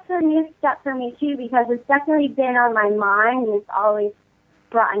 it's such a new step for me, too, because it's definitely been on my mind, and it's always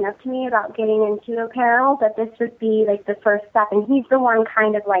brought up to me about getting into apparel, but this would be, like, the first step, and he's the one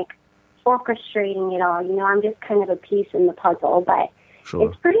kind of, like, orchestrating it all. You know, I'm just kind of a piece in the puzzle, but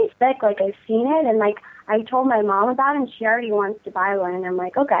it's pretty sick. Like, I've seen it, and, like, I told my mom about it, and she already wants to buy one, and I'm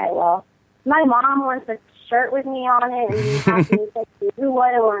like, okay, well, my mom wants a shirt with me on it, and you have to say, who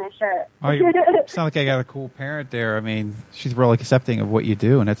wouldn't want a shirt? Oh, you sound like I got a cool parent there. I mean, she's really accepting of what you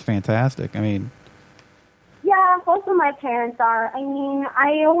do, and that's fantastic. I mean, yeah, both of my parents are. I mean,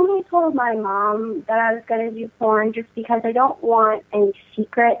 I only told my mom that I was going to do porn just because I don't want any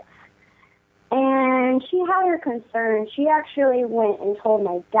secrets. And she had her concerns. She actually went and told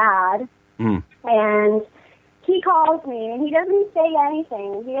my dad. And he calls me, and he doesn't say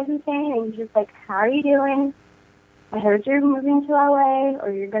anything. He's just like, how are you doing? I heard you're moving to LA, or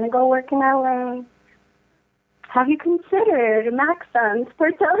you're going to go work in LA. have you considered Maxim,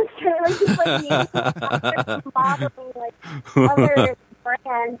 Sports Illustrated? Like, he's like modeling like other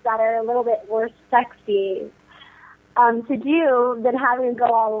brands that are a little bit more sexy to do than having to go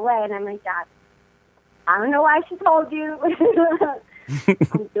all the way. And I'm like, Dad, I don't know why she told you. I'm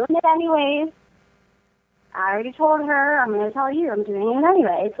doing it anyways. I already told her. I'm going to tell you. I'm doing it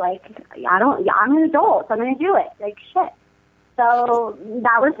anyways. Like, I'm an adult, so I'm going to do it. Like, shit. So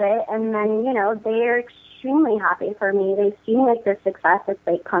that was it. And then, you know, they're extremely happy for me. They've seen, like, the success that's,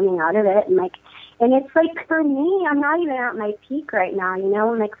 like, coming out of it. And it's, like, for me, I'm not even at my peak right now, you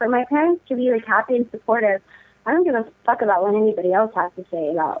know? And, like, for my parents to be, like, happy and supportive, I don't give a fuck about what anybody else has to say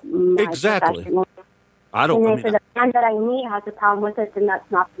about my profession. If the man that I meet has a problem with it, then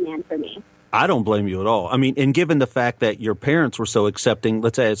that's not the man for me. I don't blame you at all. I mean, and given the fact that your parents were so accepting,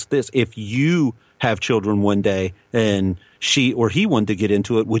 let's say it's this, if you have children one day and she or he wanted to get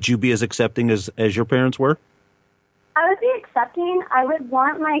into it, would you be as accepting as your parents were? I would be accepting. I would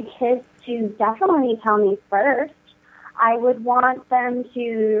want my kids to definitely tell me first. I would want them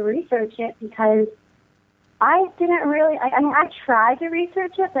to research it because I didn't really, I mean, I tried to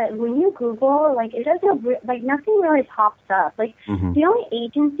research it, but when you Google, like, it doesn't, like, nothing really pops up. Like, the only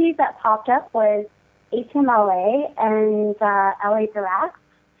agencies that popped up was HMLA and LA Direct.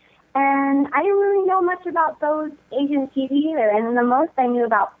 And I didn't really know much about those agencies either. And the most I knew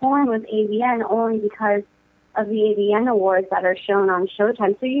about porn was AVN only because of the AVN awards that are shown on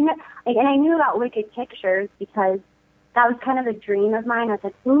Showtime. So, you know, like, and I knew about Wicked Pictures because that was kind of a dream of mine. I was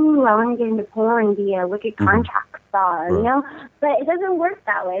like, ooh, I want to get into porn and be a Wicked contract star, you know? But it doesn't work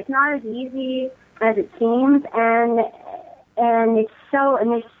that way. It's not as easy as it seems, and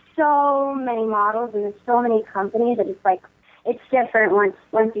there's so many models and there's so many companies that it's like, it's different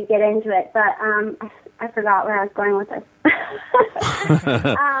once you get into it. But I forgot where I was going with this.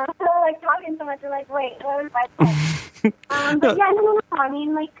 So, like, talking so much, you're like, wait, what was I saying? But yeah, no. I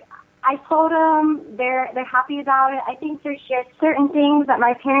mean, like, I told them they're happy about it. I think there's just certain things that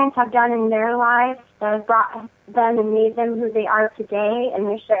my parents have done in their lives that have brought them and made them who they are today, and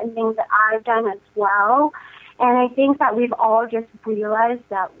there's certain things that I've done as well. And I think that we've all just realized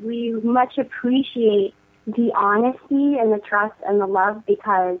that we much appreciate the honesty and the trust and the love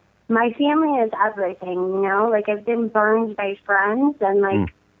because my family is everything, you know? Like, I've been burned by friends and,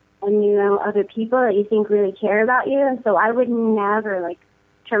 like, and, you know, other people that you think really care about you. And so I would never, like,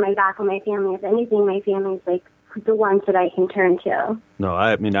 turn my back on my family. If anything, my family's like the ones that I can turn to. No,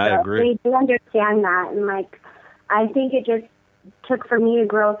 I agree. They do understand that, and like I think it just took for me to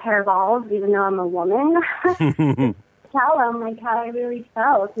grow a pair of balls, even though I'm a woman. Tell them like how I really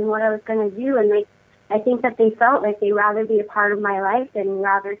felt and what I was going to do, and like I think that they felt like they'd rather be a part of my life than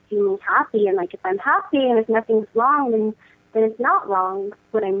rather see me happy. And like if I'm happy and if nothing's wrong, then it's not wrong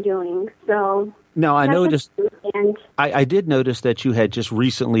what I'm doing. So. Now, I noticed, I did notice that you had just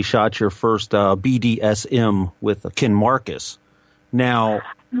recently shot your first BDSM with Ken Marcus. Now,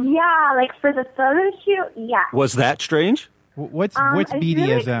 yeah, like for the photo shoot, yeah. Was that strange? What's BDSM? I was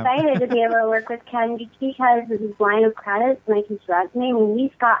really excited to be able to work with Ken because of his line of credits, like his resume. I mean,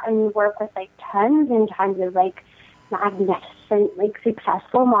 we've gotten to work with like tons and tons of like magnificent, like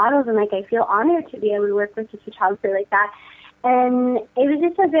successful models, and like I feel honored to be able to work with a photographer like that. And it was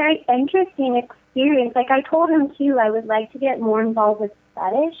just a very interesting experience. Like I told him too, I would like to get more involved with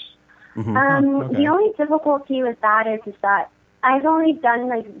fetish. Okay. The only difficulty with that is that I've only done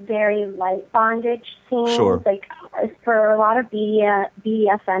like very light bondage scenes. Sure. Like for a lot of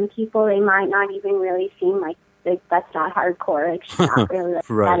BDSM people, they might not even really seem like that's not hardcore. Like she's not really like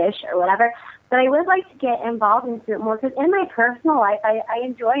right. fetish or whatever. But I would like to get involved into it more because in my personal life, I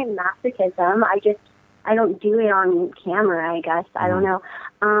enjoy masochism. I don't do it on camera, I guess. I don't know.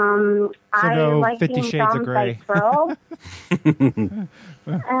 So I no like 50 being Shades of Grey. girls.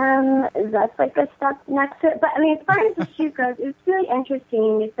 That's like the step next to it. But I mean, as far as the shoot goes, it's really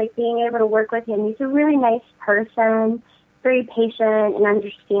interesting. It's like being able to work with him. He's a really nice person, very patient and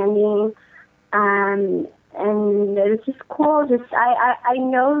understanding. And it's just cool. I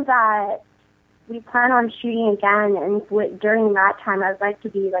know that we plan on shooting again, and during that time, I'd like to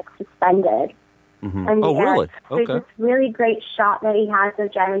be like suspended. Mm-hmm. And really? There's this really great shot that he has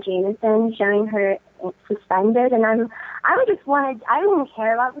of Jenna Jameson showing her suspended, and I don't even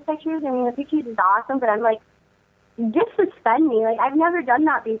care about the pictures. I mean, the pictures is awesome, but I'm like, just suspend me. Like, I've never done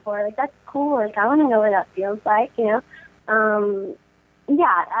that before. Like, that's cool. Like, I want to know what that feels like, you know?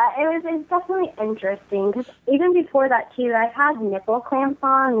 It was definitely interesting, because even before that, too, I've had nipple clamps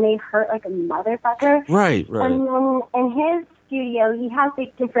on, and they hurt like a motherfucker. Right. And then in his studio, he has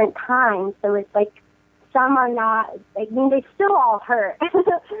like different kinds, so it's like some are not, I mean, they still all hurt,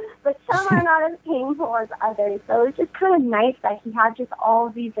 but some are not as painful as others. So it's just kind of nice that he had just all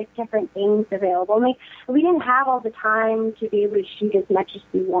of these, like, different things available. I mean, we didn't have all the time to be able to shoot as much as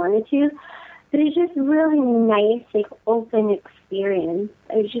we wanted to, but it's just really nice, like, open experience.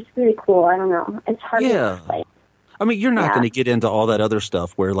 It was just really cool. I don't know. It's hard to explain. I mean, you're not going to get into all that other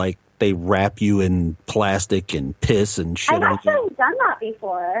stuff where, like, they wrap you in plastic and piss and shit. I've actually done that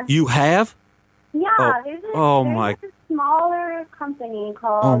before. You have? Yeah. There's a smaller company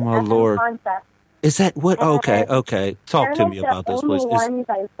called Lord. Concept. Is that what? Okay. Talk to me about this, please. They're the only ones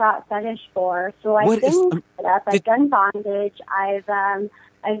I've got fetish for. So I've been set up. I've done bondage. I've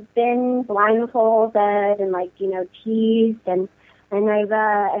been blindfolded and, like, you know, teased, and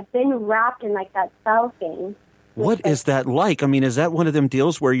I've been wrapped in, like, that cellophane. What is that like? I mean, is that one of them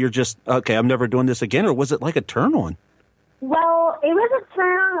deals where you're just, okay, I'm never doing this again, or was it like a turn-on? Well, it was a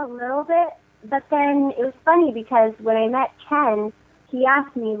turn-on a little bit, but then it was funny because when I met Ken, he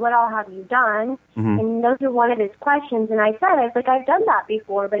asked me, what all have you done? Mm-hmm. And those were one of his questions, and I was like, I've done that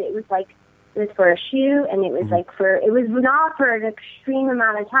before, but it was like, it was for a shoot, and it was like it was not for an extreme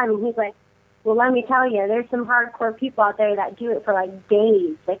amount of time, and he's like, well, let me tell you, there's some hardcore people out there that do it for, like,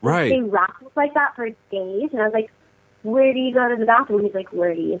 days. Like, they wrap like that for days. And I was like, where do you go to the bathroom? He's like,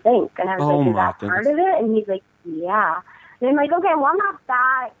 where do you think? And I was like, is that part of it? And he's like, yeah. And I'm like, okay, well, I'm not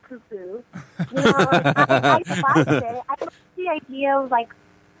that cuckoo. You know, I trust it. I like the idea of, like,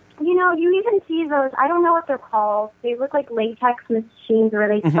 you know, you even see those, I don't know what they're called. They look like latex machines where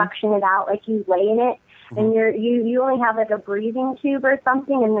they suction it out, like you lay in it, and you only have, like, a breathing tube or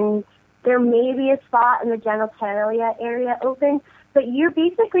something, and then there may be a spot in the genitalia area open, but you're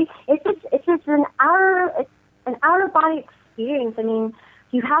basically, it's just an outer body experience. I mean,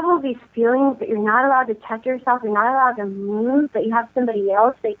 you have all these feelings, but you're not allowed to touch yourself, you're not allowed to move, but you have somebody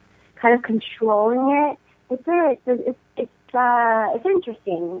else, like, kind of controlling it. It's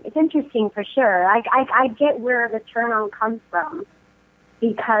interesting. It's interesting for sure. I get where the turn on comes from,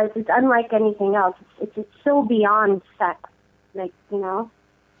 because it's unlike anything else. It's so beyond sex, like, you know.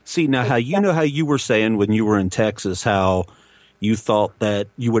 See, now how you were saying when you were in Texas, how you thought that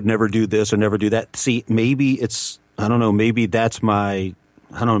you would never do this or never do that. See, maybe maybe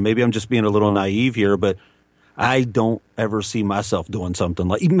maybe I'm just being a little naive here, but I don't ever see myself doing something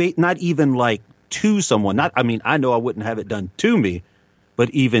like, not even like to someone. I know I wouldn't have it done to me, but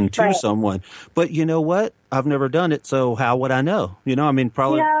even to someone. But you know what? I've never done it, so how would I know? You know, I mean,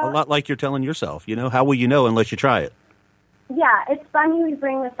 probably a lot like you're telling yourself, you know, how will you know unless you try it? Yeah, it's funny you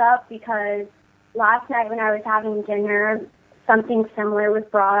bring this up because last night when I was having dinner, something similar was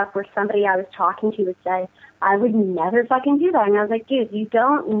brought up where somebody I was talking to would say, I would never fucking do that. And I was like, dude, you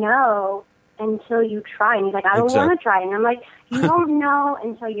don't know until you try. And he's like, I don't want to try. And I'm like, you don't know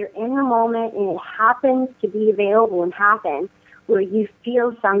until you're in the moment and it happens to be available and happen where you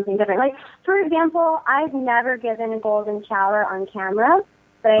feel something different. Like, for example, I've never given a golden shower on camera,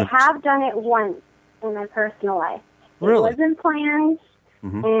 but I have done it once in my personal life. Really? It wasn't planned,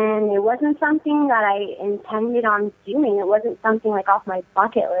 and it wasn't something that I intended on doing. It wasn't something like off my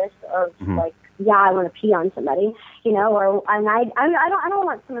bucket list of like, yeah, I want to pee on somebody, you know, I don't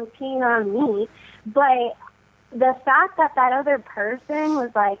want someone peeing on me. But the fact that other person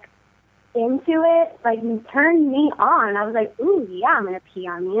was like into it, like, turned me on. I was like, ooh, yeah, I'm gonna pee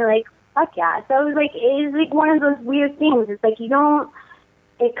on me, like, fuck yeah. So it was like one of those weird things. It's like you don't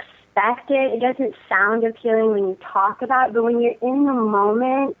expect it. It doesn't sound appealing when you talk about it, but when you're in the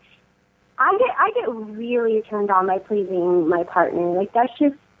moment, I get really turned on by pleasing my partner. Like, that's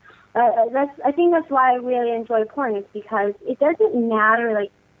just I think that's why I really enjoy porn, is because it doesn't matter,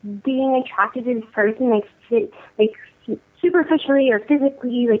 like, being attracted to this person, like superficially or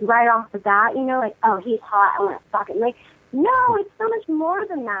physically, like, right off the bat, you know, like, oh, he's hot, I want to fuck him. Like, no, it's so much more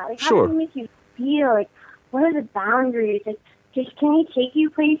than that. Like, how does it make you feel? Like, what are the boundaries? Like, just, can he take you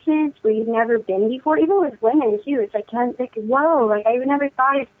places where you've never been before? Even with women, too. It's like, whoa, like, I never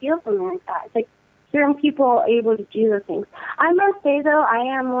thought I'd feel something like that. It's like, certain people are able to do those things. I must say, though,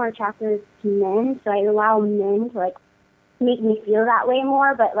 I am more attracted to men, so I allow men to, like, make me feel that way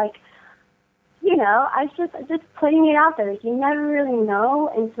more. But, like, you know, I just putting it out there. Like, you never really know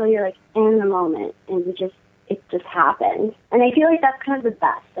until you're, like, in the moment, and it just happens. And I feel like that's kind of the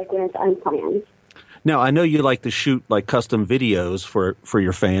best, like, when it's unplanned. Now, I know you like to shoot, like, custom videos for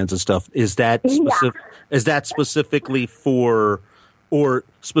your fans and stuff. Is that specifically for, or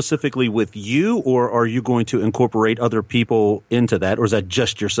specifically with you, or are you going to incorporate other people into that, or is that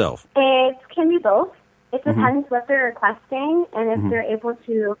just yourself? It can be both. It depends what they're requesting, and if they're able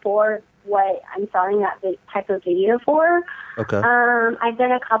to afford what I'm selling that type of video for. Okay. I've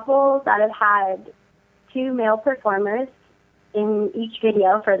done a couple that have had 2 male performers in each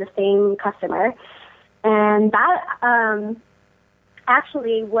video for the same customer. And that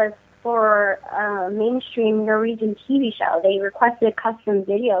actually was for a mainstream Norwegian TV show. They requested a custom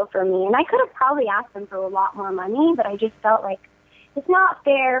video for me, and I could have probably asked them for a lot more money, but I just felt like it's not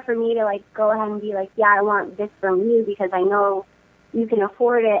fair for me to like go ahead and be like, yeah, I want this from you because I know you can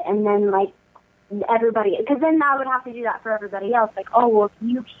afford it, and then like everybody, because then I would have to do that for everybody else. Like, oh, well, if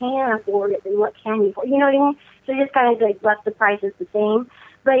you can afford it, then what can you afford? You know what I mean? So just kind of like left the prices the same.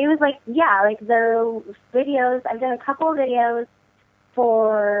 But it was like, yeah, like the videos, I've done a couple of videos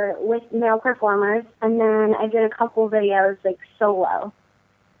with male performers, and then I've done a couple of videos like solo.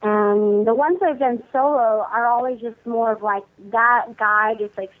 And the ones I've done solo are always just more of like that guy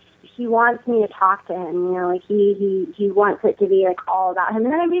just like he wants me to talk to him, you know, like he wants it to be like all about him.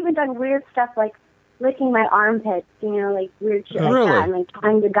 And then I've even done weird stuff like licking my armpits, you know, like weird shit like that, and like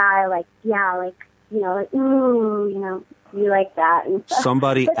telling the guy like, yeah, like, you know, like, ooh, you know, you like that and stuff.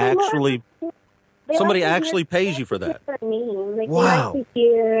 Somebody actually pays you for that. Their name. Like, wow. They like to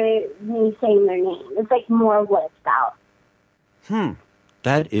hear me saying their name. It's like more of what it's about.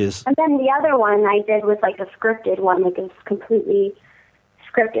 That is. And then the other one I did was like a scripted one, like it's completely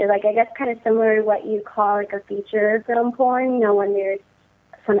scripted. Like I guess kind of similar to what you call like a feature film porn. You know, when there's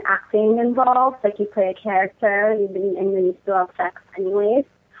some acting involved, like you play a character and then you still have sex anyways.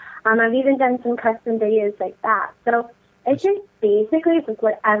 I've even done some custom videos like that. So it's just basically like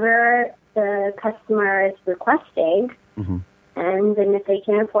whatever the customer is requesting. Mm-hmm. And then if they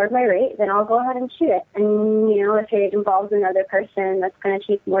can afford my rate, then I'll go ahead and shoot it. And, you know, if it involves another person, that's going to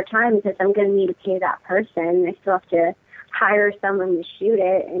take more time because I'm going to need to pay that person. I still have to hire someone to shoot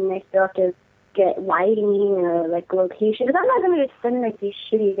it, and I still have to get lighting or, like, location. Because I'm not going to just send, like, these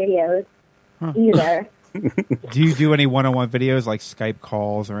shitty videos either. Do you do any one-on-one videos, like Skype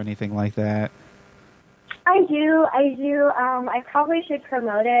calls or anything like that? I do. I probably should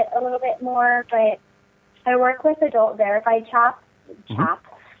promote it a little bit more, but I work with Adult Verified Chat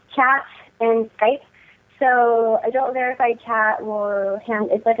and Skype. So Adult Verified Chat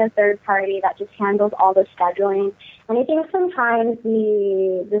it's like a third party that just handles all the scheduling. And I think sometimes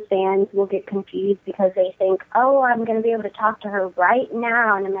the fans will get confused because they think, oh, I'm going to be able to talk to her right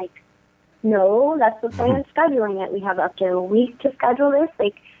now. And I'm like, no, that's the point of scheduling it. We have up to a week to schedule this.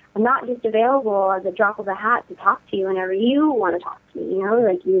 Like, I'm not just available at the drop of a hat to talk to you whenever you want to talk to me, you know?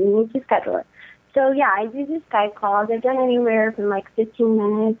 Like, you need to schedule it. So, yeah, I do the Skype calls. I've done anywhere from, like, 15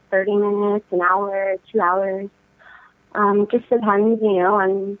 minutes, 30 minutes, an hour, 2 hours. Just depends, you know,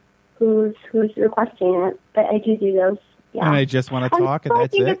 on who's requesting it. But I do those, yeah. And I just want to talk, and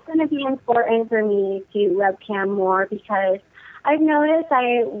that's it? I think it's going to be important for me to webcam more because I've noticed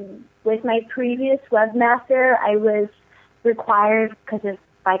with my previous webmaster, I was required, because of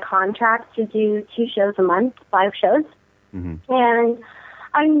by contract, to do 2 shows a month, 5 shows. Mm-hmm. And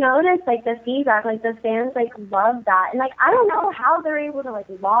I noticed, like, the feedback, like, the fans, like, love that. And, like, I don't know how they're able to, like,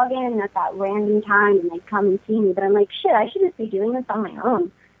 log in at that random time and, like, come and see me. But I'm like, shit, I should just be doing this on my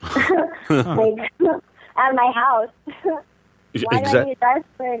own. Like, at my house. Why do I need that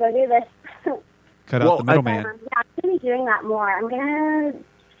to go do this? Cut out the middleman. Yeah, I'm going to be doing that more. I'm going to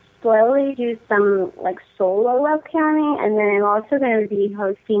slowly do some, like, solo webcamming. And then I'm also going to be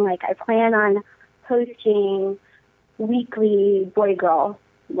hosting, like, I plan on hosting weekly boy-girl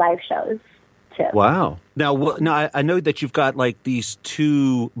live shows, too. Wow. Now, I know that you've got, like, these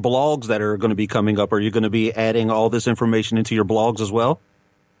 2 blogs that are going to be coming up. Are you going to be adding all this information into your blogs as well?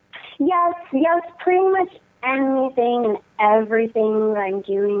 Yes, pretty much anything and everything that I'm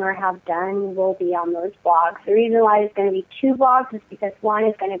doing or have done will be on those blogs. The reason why there's going to be 2 blogs is because one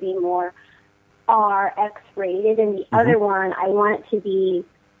is going to be more RX-rated, and the other one, I want it to be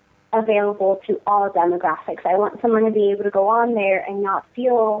available to all demographics. I want someone to be able to go on there and not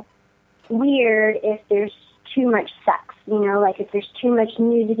feel weird if there's too much sex, you know, like if there's too much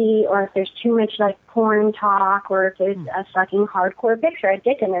nudity or if there's too much, like, porn talk or if there's a fucking hardcore picture, a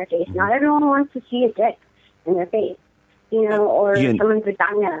dick in their face. Not everyone wants to see a dick in their face, you know, or someone's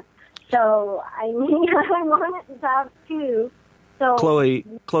vagina. So, I mean, I want it to have 2. So,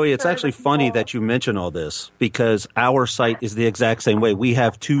 Chloe, it's actually funny that you mention all this because our site is the exact same way. We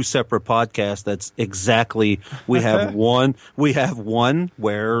have 2 separate podcasts. That's exactly, we have one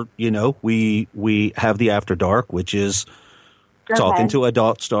where, you know, we have the After Dark, which is talking to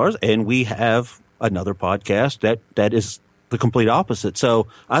adult stars, and we have another podcast that is the complete opposite. So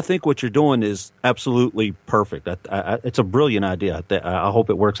I think what you're doing is absolutely perfect. It's a brilliant idea. I hope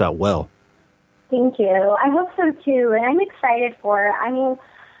it works out well. Thank you. I hope so, too, and I'm excited for it. I mean,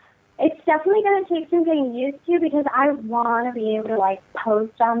 it's definitely going to take some getting used to because I want to be able to, like,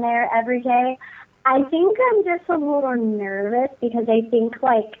 post on there every day. I think I'm just a little nervous because I think,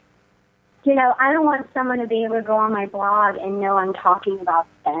 like, you know, I don't want someone to be able to go on my blog and know I'm talking about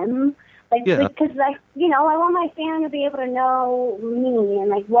them. Like, Yeah. because, like, you know, I want my fan to be able to know me and,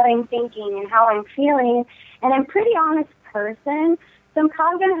 like, what I'm thinking and how I'm feeling. And I'm a pretty honest person, so I'm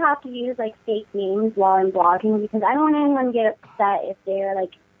probably going to have to use, like, fake names while I'm blogging because I don't want anyone to get upset if they're,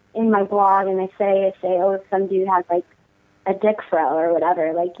 like, in my blog and they say, oh, some dude has, like, a dick fro or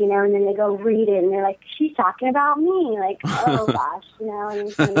whatever, like, you know, and then they go read it and they're like, she's talking about me, like, oh, gosh, you know, and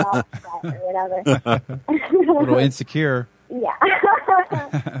it's going to be all upset or whatever. A little insecure. Yeah.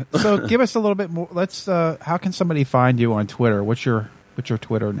 So give us a little bit more. Let's. How can somebody find you on Twitter? What's your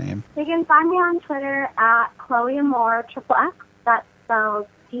Twitter name? You can find me on Twitter at Chloe Amour XXX. That's spelled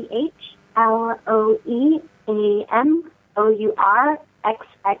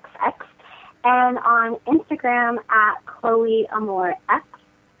CHLOEAMOURXXX. And on Instagram at Chloe Amour X.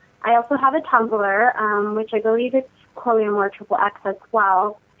 I also have a Tumblr, which I believe it's Chloe Amour XXX as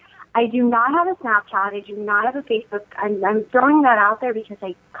well. I do not have a Snapchat. I do not have a Facebook. I'm throwing that out there because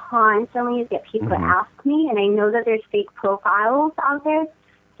I constantly get people to ask me, and I know that there's fake profiles out there.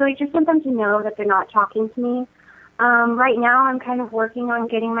 So I just want them to know that they're not talking to me. Right now, I'm kind of working on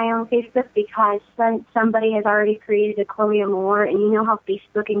getting my own Facebook because somebody has already created a Chloe Amour, and you know how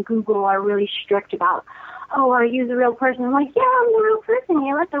Facebook and Google are really strict about, oh, are you the real person? I'm like, yeah, I'm the real person.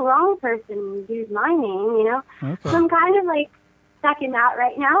 You let the wrong person use my name, you know? Okay. So I'm kind of like stuck in that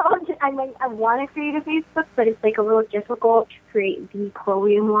right now. I want to create a Facebook, but it's like a little difficult to create the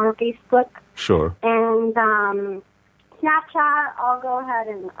Chloe Amour Facebook. Sure. And Snapchat, I'll go ahead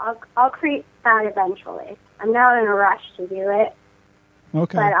and I'll create that eventually. I'm not in a rush to do it,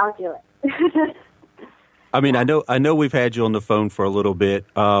 Okay. but I'll do it. I mean, I know we've had you on the phone for a little bit.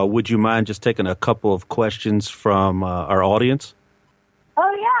 Would you mind just taking a couple of questions from our audience?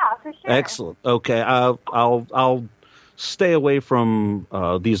 Oh yeah, for sure. Excellent. Okay, I'll stay away from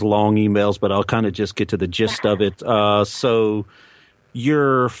these long emails, but I'll kind of just get to the gist of it. So,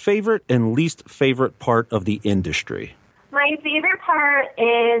 your favorite and least favorite part of the industry? My favorite part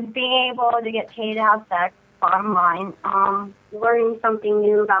is being able to get paid to have sex, bottom line. Learning something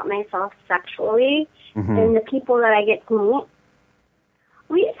new about myself sexually and the people that I get to meet.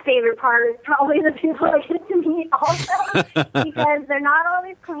 Least favorite part is probably the people I get to meet also because they're not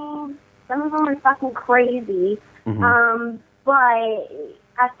always clean. Some of them are fucking crazy. But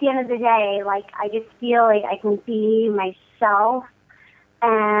at the end of the day, like, I just feel like I can be myself,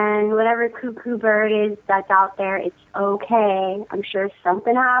 and whatever cuckoo bird is that's out there, it's okay. I'm sure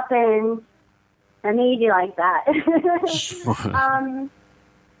something happened that made you like that.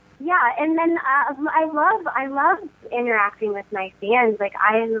 Yeah, and then I love interacting with my fans. Like,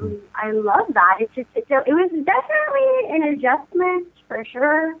 I love that. It was definitely an adjustment for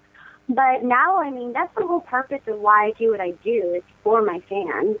sure. But now, I mean, that's the whole purpose of why I do what I do. It's for my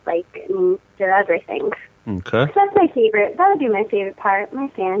fans. Like, I mean, they're everything. Okay. So that's my favorite. That would be my favorite part, my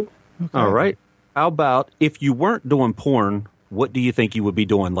fans. Okay. All right. How about if you weren't doing porn, what do you think you would be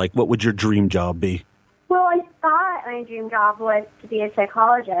doing? Like, what would your dream job be? Well, I thought my dream job was to be a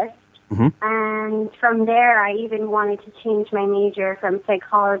psychologist. And from there, I even wanted to change my major from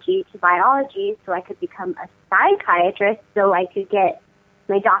psychology to biology so I could become a psychiatrist so I could get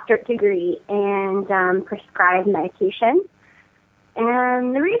my doctorate degree and prescribe medication.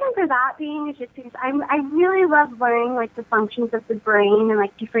 And the reason for that being is just because I really love learning, like, the functions of the brain and,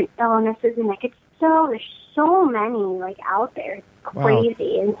 like, different illnesses. And, like, there's so many, like, out there. It's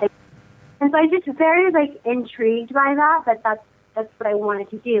crazy. Wow. And so I'm just very, like, intrigued by that, but that's what I wanted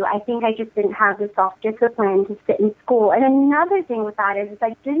to do. I think I just didn't have the self-discipline to sit in school. And another thing with that is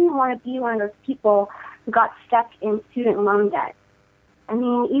I didn't want to be one of those people who got stuck in student loan debt. I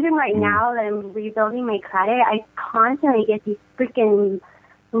mean, even right now that I'm rebuilding my credit, I constantly get these freaking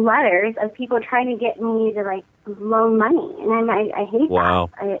letters of people trying to get me to, like, loan money. And I hate that.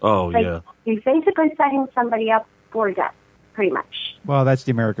 Yeah. You're basically setting somebody up for debt, pretty much. Well, that's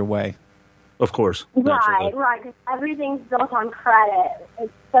the American way. Of course. Right, because everything's built on credit.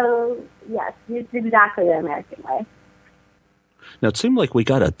 Yes, it's exactly the American way. Now, it seemed like we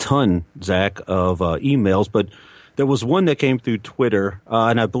got a ton, Zach, of emails, but there was one that came through Twitter,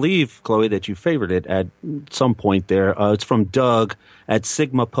 and I believe, Chloe, that you favored it at some point there. It's from Doug at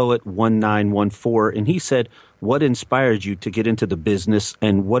SigmaPoet1914, and he said, what inspired you to get into the business,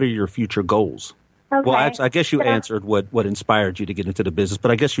 and what are your future goals? Okay. Well, I guess you answered what inspired you to get into the business,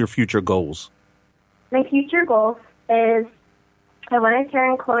 but I guess your future goals. My future goals is I want to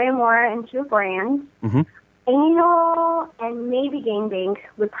turn Chloe Amour into a brand. Anal and maybe gangbang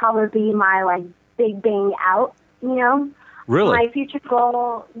would probably be my, like, big bang out, you know? Really? My future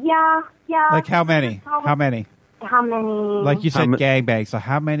goal, yeah. Like how many? How many? How many? Like you said, gangbang. So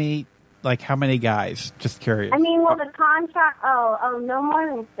how many? Like how many guys? Just curious. I mean, well, the contract. Oh, no more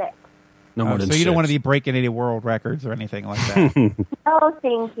than 6. No more than so you 6. don't want to be breaking any world records or anything like that. Oh,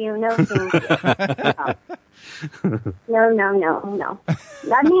 thank you. No, thank you. No.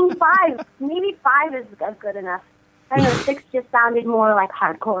 I mean, 5. Maybe 5 is good enough. I don't know. 6 just sounded more like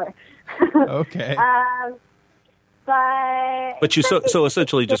hardcore. Okay. But you so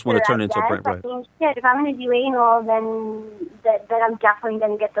essentially just want to turn into a brand, right? I mean, shit, if I'm going to do anal, then I'm definitely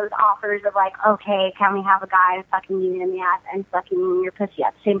going to get those offers of like, okay, can we have a guy fucking you in the ass and fucking you in your pussy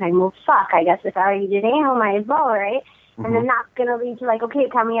at the same time? Well, fuck, I guess if I already did anal, might as well, right? Mm-hmm. And then that's going to lead to like, okay,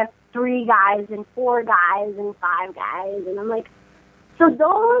 can we have 3 guys and 4 guys and 5 guys? And I'm like, so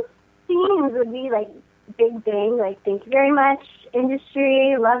those themes would be like big thing, like, thank you very much,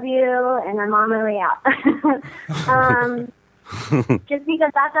 industry, love you, and I'm on my way out. Just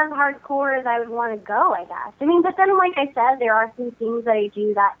because that's as hardcore as I would want to go, I guess. I mean, but then, like I said, there are some things that I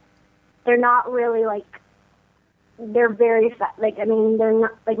do that they're not really, like, they're very, like, I mean, they're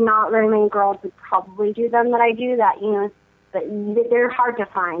not, like, not very many girls would probably do them that I do that, you know, but they're hard to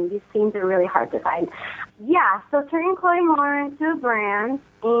find. These themes are really hard to find. Yeah, so turning Chloe Amour into a brand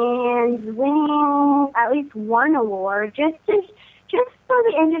and winning at least one award just so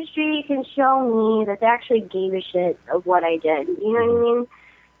the industry can show me that they actually gave a shit of what I did. You know what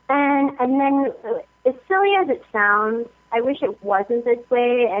I mean? And then, as silly as it sounds, I wish it wasn't this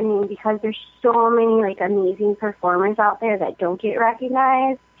way. I mean, because there's so many, like, amazing performers out there that don't get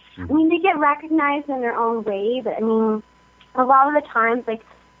recognized. I mean, they get recognized in their own way, but, I mean, a lot of the times, like,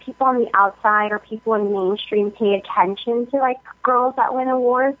 people on the outside or people in mainstream pay attention to, like, girls that win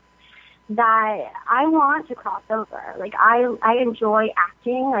awards that I want to cross over. Like, I enjoy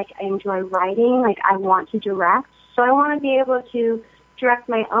acting. Like, I enjoy writing. Like, I want to direct. So I want to be able to direct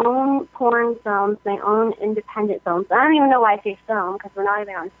my own porn films, my own independent films. I don't even know why I say film, because we're not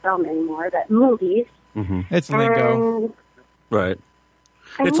even on film anymore, but movies. Mm-hmm. It's lingo. Right.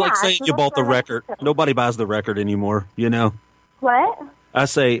 It's like saying you bought the record. Nobody buys the record anymore, you know? What? I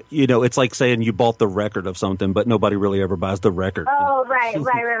say, you know, it's like saying you bought the record of something, but nobody really ever buys the record. Oh, right.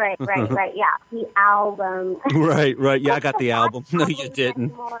 Yeah, the album. Right. Yeah, I got the album. No, you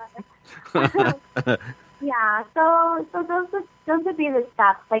didn't. Yeah, so those would be the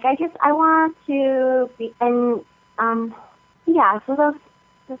steps. Like, I want to be, and yeah. So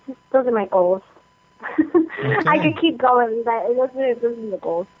those are my goals. Okay. I could keep going, but those are the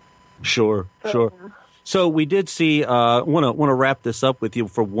goals. Sure. So we did see. Want to wrap this up with you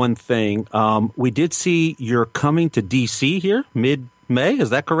for one thing. We did see you're coming to DC here mid-May.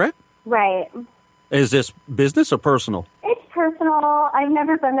 Is that correct? Right. Is this business or personal? It's personal. I've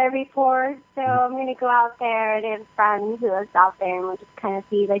never been there before, so I'm going to go out there. I have friends who live out there, and we'll just kind of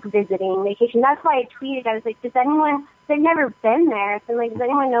be like visiting, vacation. That's why I tweeted. I was like, they've never been there, so like, does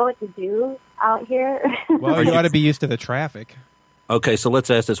anyone know what to do out here? Well, you ought to be used to the traffic. Okay, so let's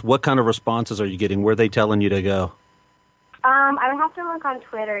ask this. What kind of responses are you getting? Where are they telling you to go? I would have to look on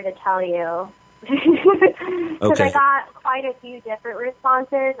Twitter to tell you. Because I got quite a few different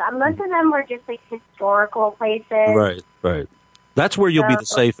responses. Most of them were just like historical places. Right. That's where you'll be the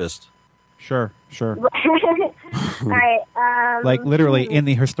safest. Sure. All right. Like literally in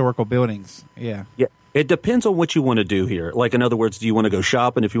the historical buildings. Yeah. It depends on what you want to do here. Like, in other words, do you want to go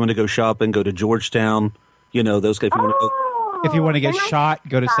shopping? If you want to go shopping, go to Georgetown. You know, those guys. If you want to get shot,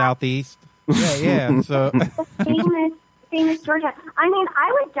 go to Southeast. Yeah. So famous Georgia. I mean,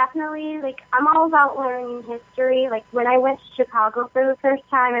 I would definitely, like, I'm all about learning history. Like, when I went to Chicago for the first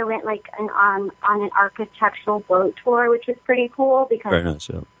time, I went, like, on an architectural boat tour, which was pretty cool because very nice,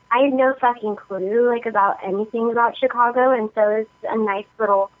 yeah. I had no fucking clue, like, about anything about Chicago, and so it's a nice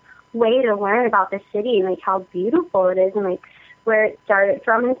little way to learn about the city and, like, how beautiful it is and, like, where it started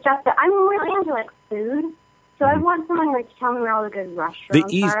from and stuff. But I'm really into, like, food, so I want someone, like, to tell me where all the good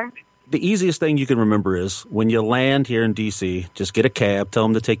restaurants are. The easiest thing you can remember is when you land here in D.C., just get a cab, tell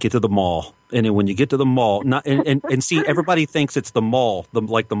them to take you to the mall. And then when you get to the mall, and see, everybody thinks it's the mall,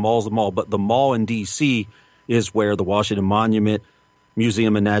 like the mall's the mall, but the mall in D.C. is where the Washington Monument,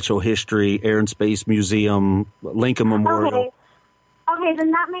 Museum of Natural History, Air and Space Museum, Lincoln Memorial. Okay,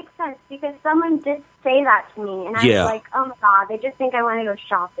 then that makes sense because someone did say that to me, and I was like, "Oh my god, they just think I want to go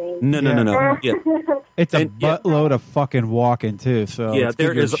shopping." No. Yeah. It's a buttload of fucking walking too. So yeah,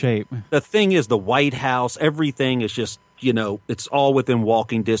 there is shape. The thing is, the White House, everything is just it's all within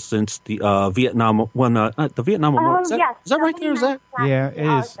walking distance. The Vietnam one, the Vietnam Memorial. Is that right there? Is that? Yeah,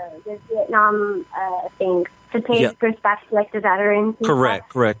 it is. The Vietnam thing. to pay respect to like the veterans.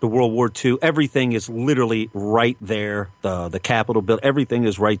 Correct. The World War II, everything is literally right there. The Capitol building, everything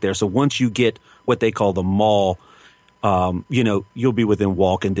is right there. So once you get what they call the mall, you'll be within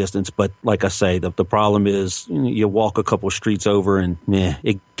walking distance. But like I say, the problem is you walk a couple streets over and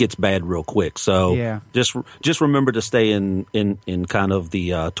it gets bad real quick. So just remember to stay in kind of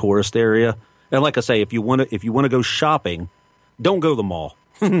the tourist area. And like I say, if you want to go shopping, don't go to the mall.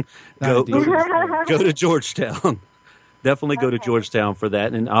 Go to Georgetown. Definitely go to Georgetown for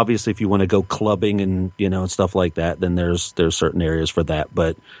that. And obviously, if you want to go clubbing and and stuff like that, then there's certain areas for that.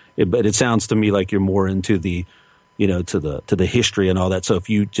 But it sounds to me like you're more into the to the history and all that. So if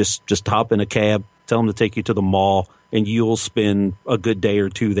you just hop in a cab, tell them to take you to the mall, and you'll spend a good day or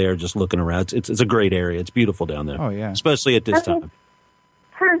two there just looking around. It's a great area. It's beautiful down there. Oh yeah, especially at this time.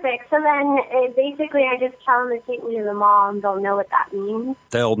 Perfect. So then, basically, I just tell them to take me to the mall, and they'll know what that means.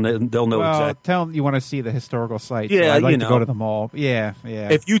 They'll know exactly. Tell them you want to see the historical sites. Yeah, so I'd like to go to the mall. Yeah.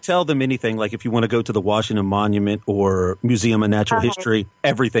 If you tell them anything, like if you want to go to the Washington Monument or Museum of Natural History,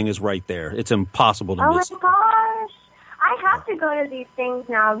 everything is right there. It's impossible to miss. Oh my gosh. I have to go to these things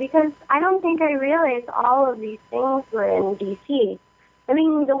now because I don't think I realized all of these things were in D.C. I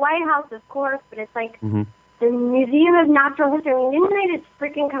mean, the White House, of course, but it's like... The Museum of Natural History. I mean, didn't they just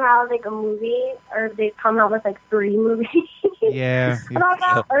freaking come out with like a movie, or they've come out with like 3 movies? Yeah.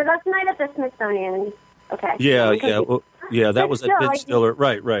 Or that's Night at the Smithsonian. Okay. Yeah. That was a Ben Stiller.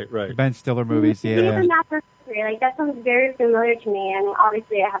 Right. Ben Stiller movies. Yeah. Museum of Natural History. Like that sounds very familiar to me, and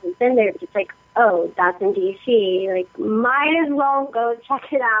obviously I haven't been there, but it's like, oh, that's in D.C. Like, might as well go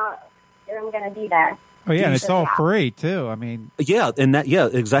check it out if I'm gonna be there. Oh yeah, and it's all free too. I mean,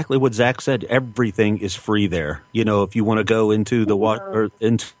 exactly what Zach said. Everything is free there. If you want to go into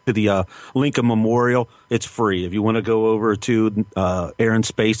the Lincoln Memorial, it's free. If you want to go over to Air and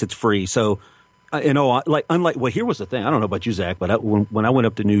Space, it's free. So, here was the thing. I don't know about you, Zach, but when I went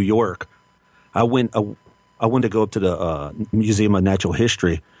up to New York, I went to go up to the Museum of Natural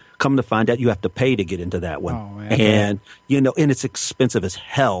History. Come to find out, you have to pay to get into that one, and it's expensive as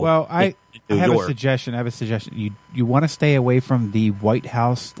hell. Well, I have a suggestion. You want to stay away from the White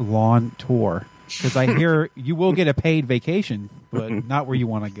House lawn tour because I hear you will get a paid vacation, but not where you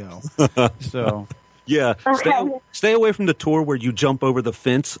want to go. So. Yeah, stay away from the tour where you jump over the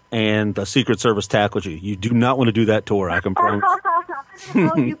fence and the Secret Service tackles you. You do not want to do that tour, I can promise.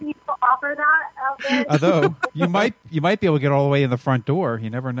 You people offer that out there? Although you might be able to get all the way in the front door. You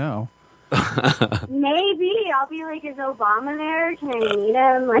never know. Maybe I'll be like, is Obama there? Can I meet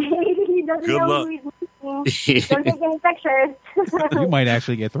him? Like, he doesn't Good know luck. who he's meeting. Don't take any pictures. You might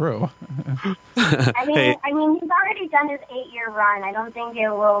actually get through. I mean, he's already done his 8-year run. I don't think it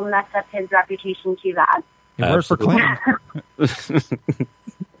will mess up his reputation too bad. It worked for Clinton.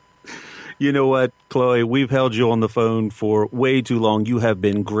 You know what, Chloe? We've held you on the phone for way too long. You have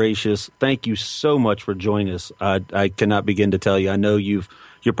been gracious. Thank you so much for joining us. I cannot begin to tell you. I know you're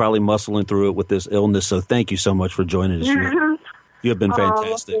probably muscling through it with this illness, so thank you so much for joining us. You have been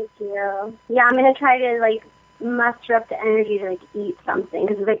fantastic. Thank you. Yeah, I'm going to try to, muster up the energy to, eat something.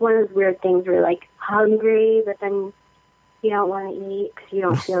 Because it's, one of those weird things where you're, hungry, but then you don't want to eat because you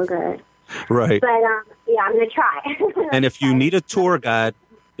don't feel good. Right. But, I'm going to try. And if you need a tour guide,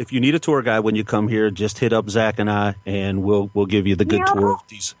 when you come here, just hit up Zach and I, and we'll give you the good tour of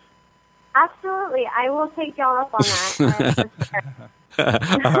these. Absolutely. I will take y'all up on that.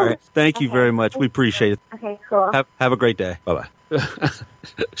 All right. Thank you very much. We appreciate it. Okay, cool. Have a great day. Bye-bye.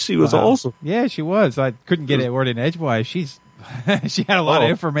 She was awesome. Yeah, she was. I couldn't get a word in edgewise. She had a lot of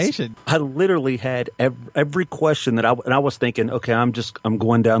information. I literally had every question that I was thinking, okay, I'm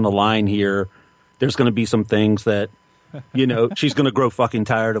going down the line here. There's going to be some things that, she's going to grow fucking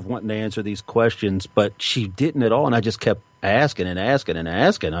tired of wanting to answer these questions, but she didn't at all. And I just kept asking and asking and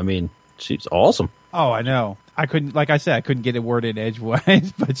asking. I mean, she's awesome. Oh, I know. I couldn't, like I said, I couldn't get a word in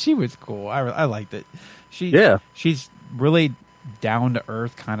edgewise, but she was cool. I liked it. She's really down to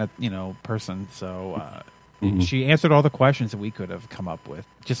earth kind of, person. So, she answered all the questions that we could have come up with.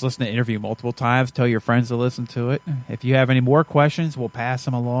 Just listen to the interview multiple times. Tell your friends to listen to it. If you have any more questions, we'll pass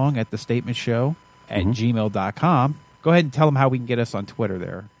them along at thestatementshow@gmail.com. Go ahead and tell them how we can get us on Twitter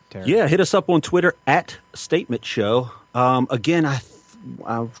there, Terry. Yeah, hit us up on Twitter @StatementShow. Again,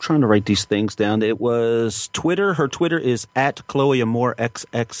 I'm trying to write these things down. It was Twitter. Her Twitter is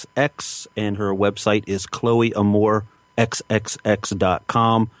 @ChloeAmourXXX, and her website is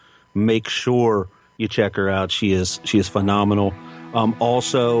ChloeAmourXXX.com. Make sure you check her out. She is phenomenal.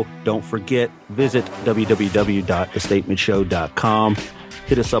 Also, don't forget, visit www.thestatementshow.com.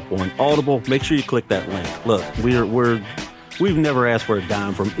 Hit us up on Audible. Make sure you click that link. Look, we're we've never asked for a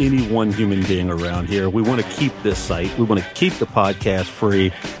dime from any one human being around here. We want to keep this site. We want to keep the podcast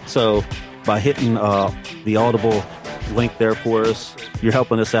free. So by hitting the Audible link there for us, you're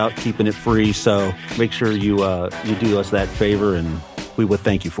helping us out, keeping it free. So make sure you do us that favor, and we would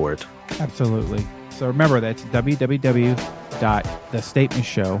thank you for it. Absolutely. So remember, that's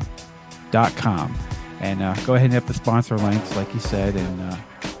www.thestatementshow.com. And go ahead and hit the sponsor links, like you said, and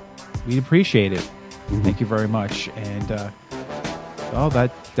we'd appreciate it. Mm-hmm. Thank you very much. And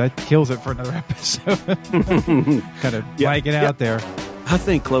that kills it for another episode. Kind of blanking out there. I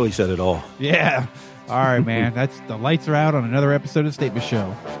think Chloe said it all. Yeah. All right, man. That's the lights are out on another episode of Statement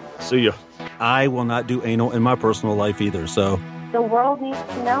Show. See ya. I will not do anal in my personal life either, so. The world needs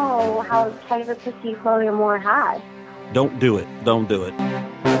to know how tight of a pussy Chloe Amour has. Don't do it. Don't do it.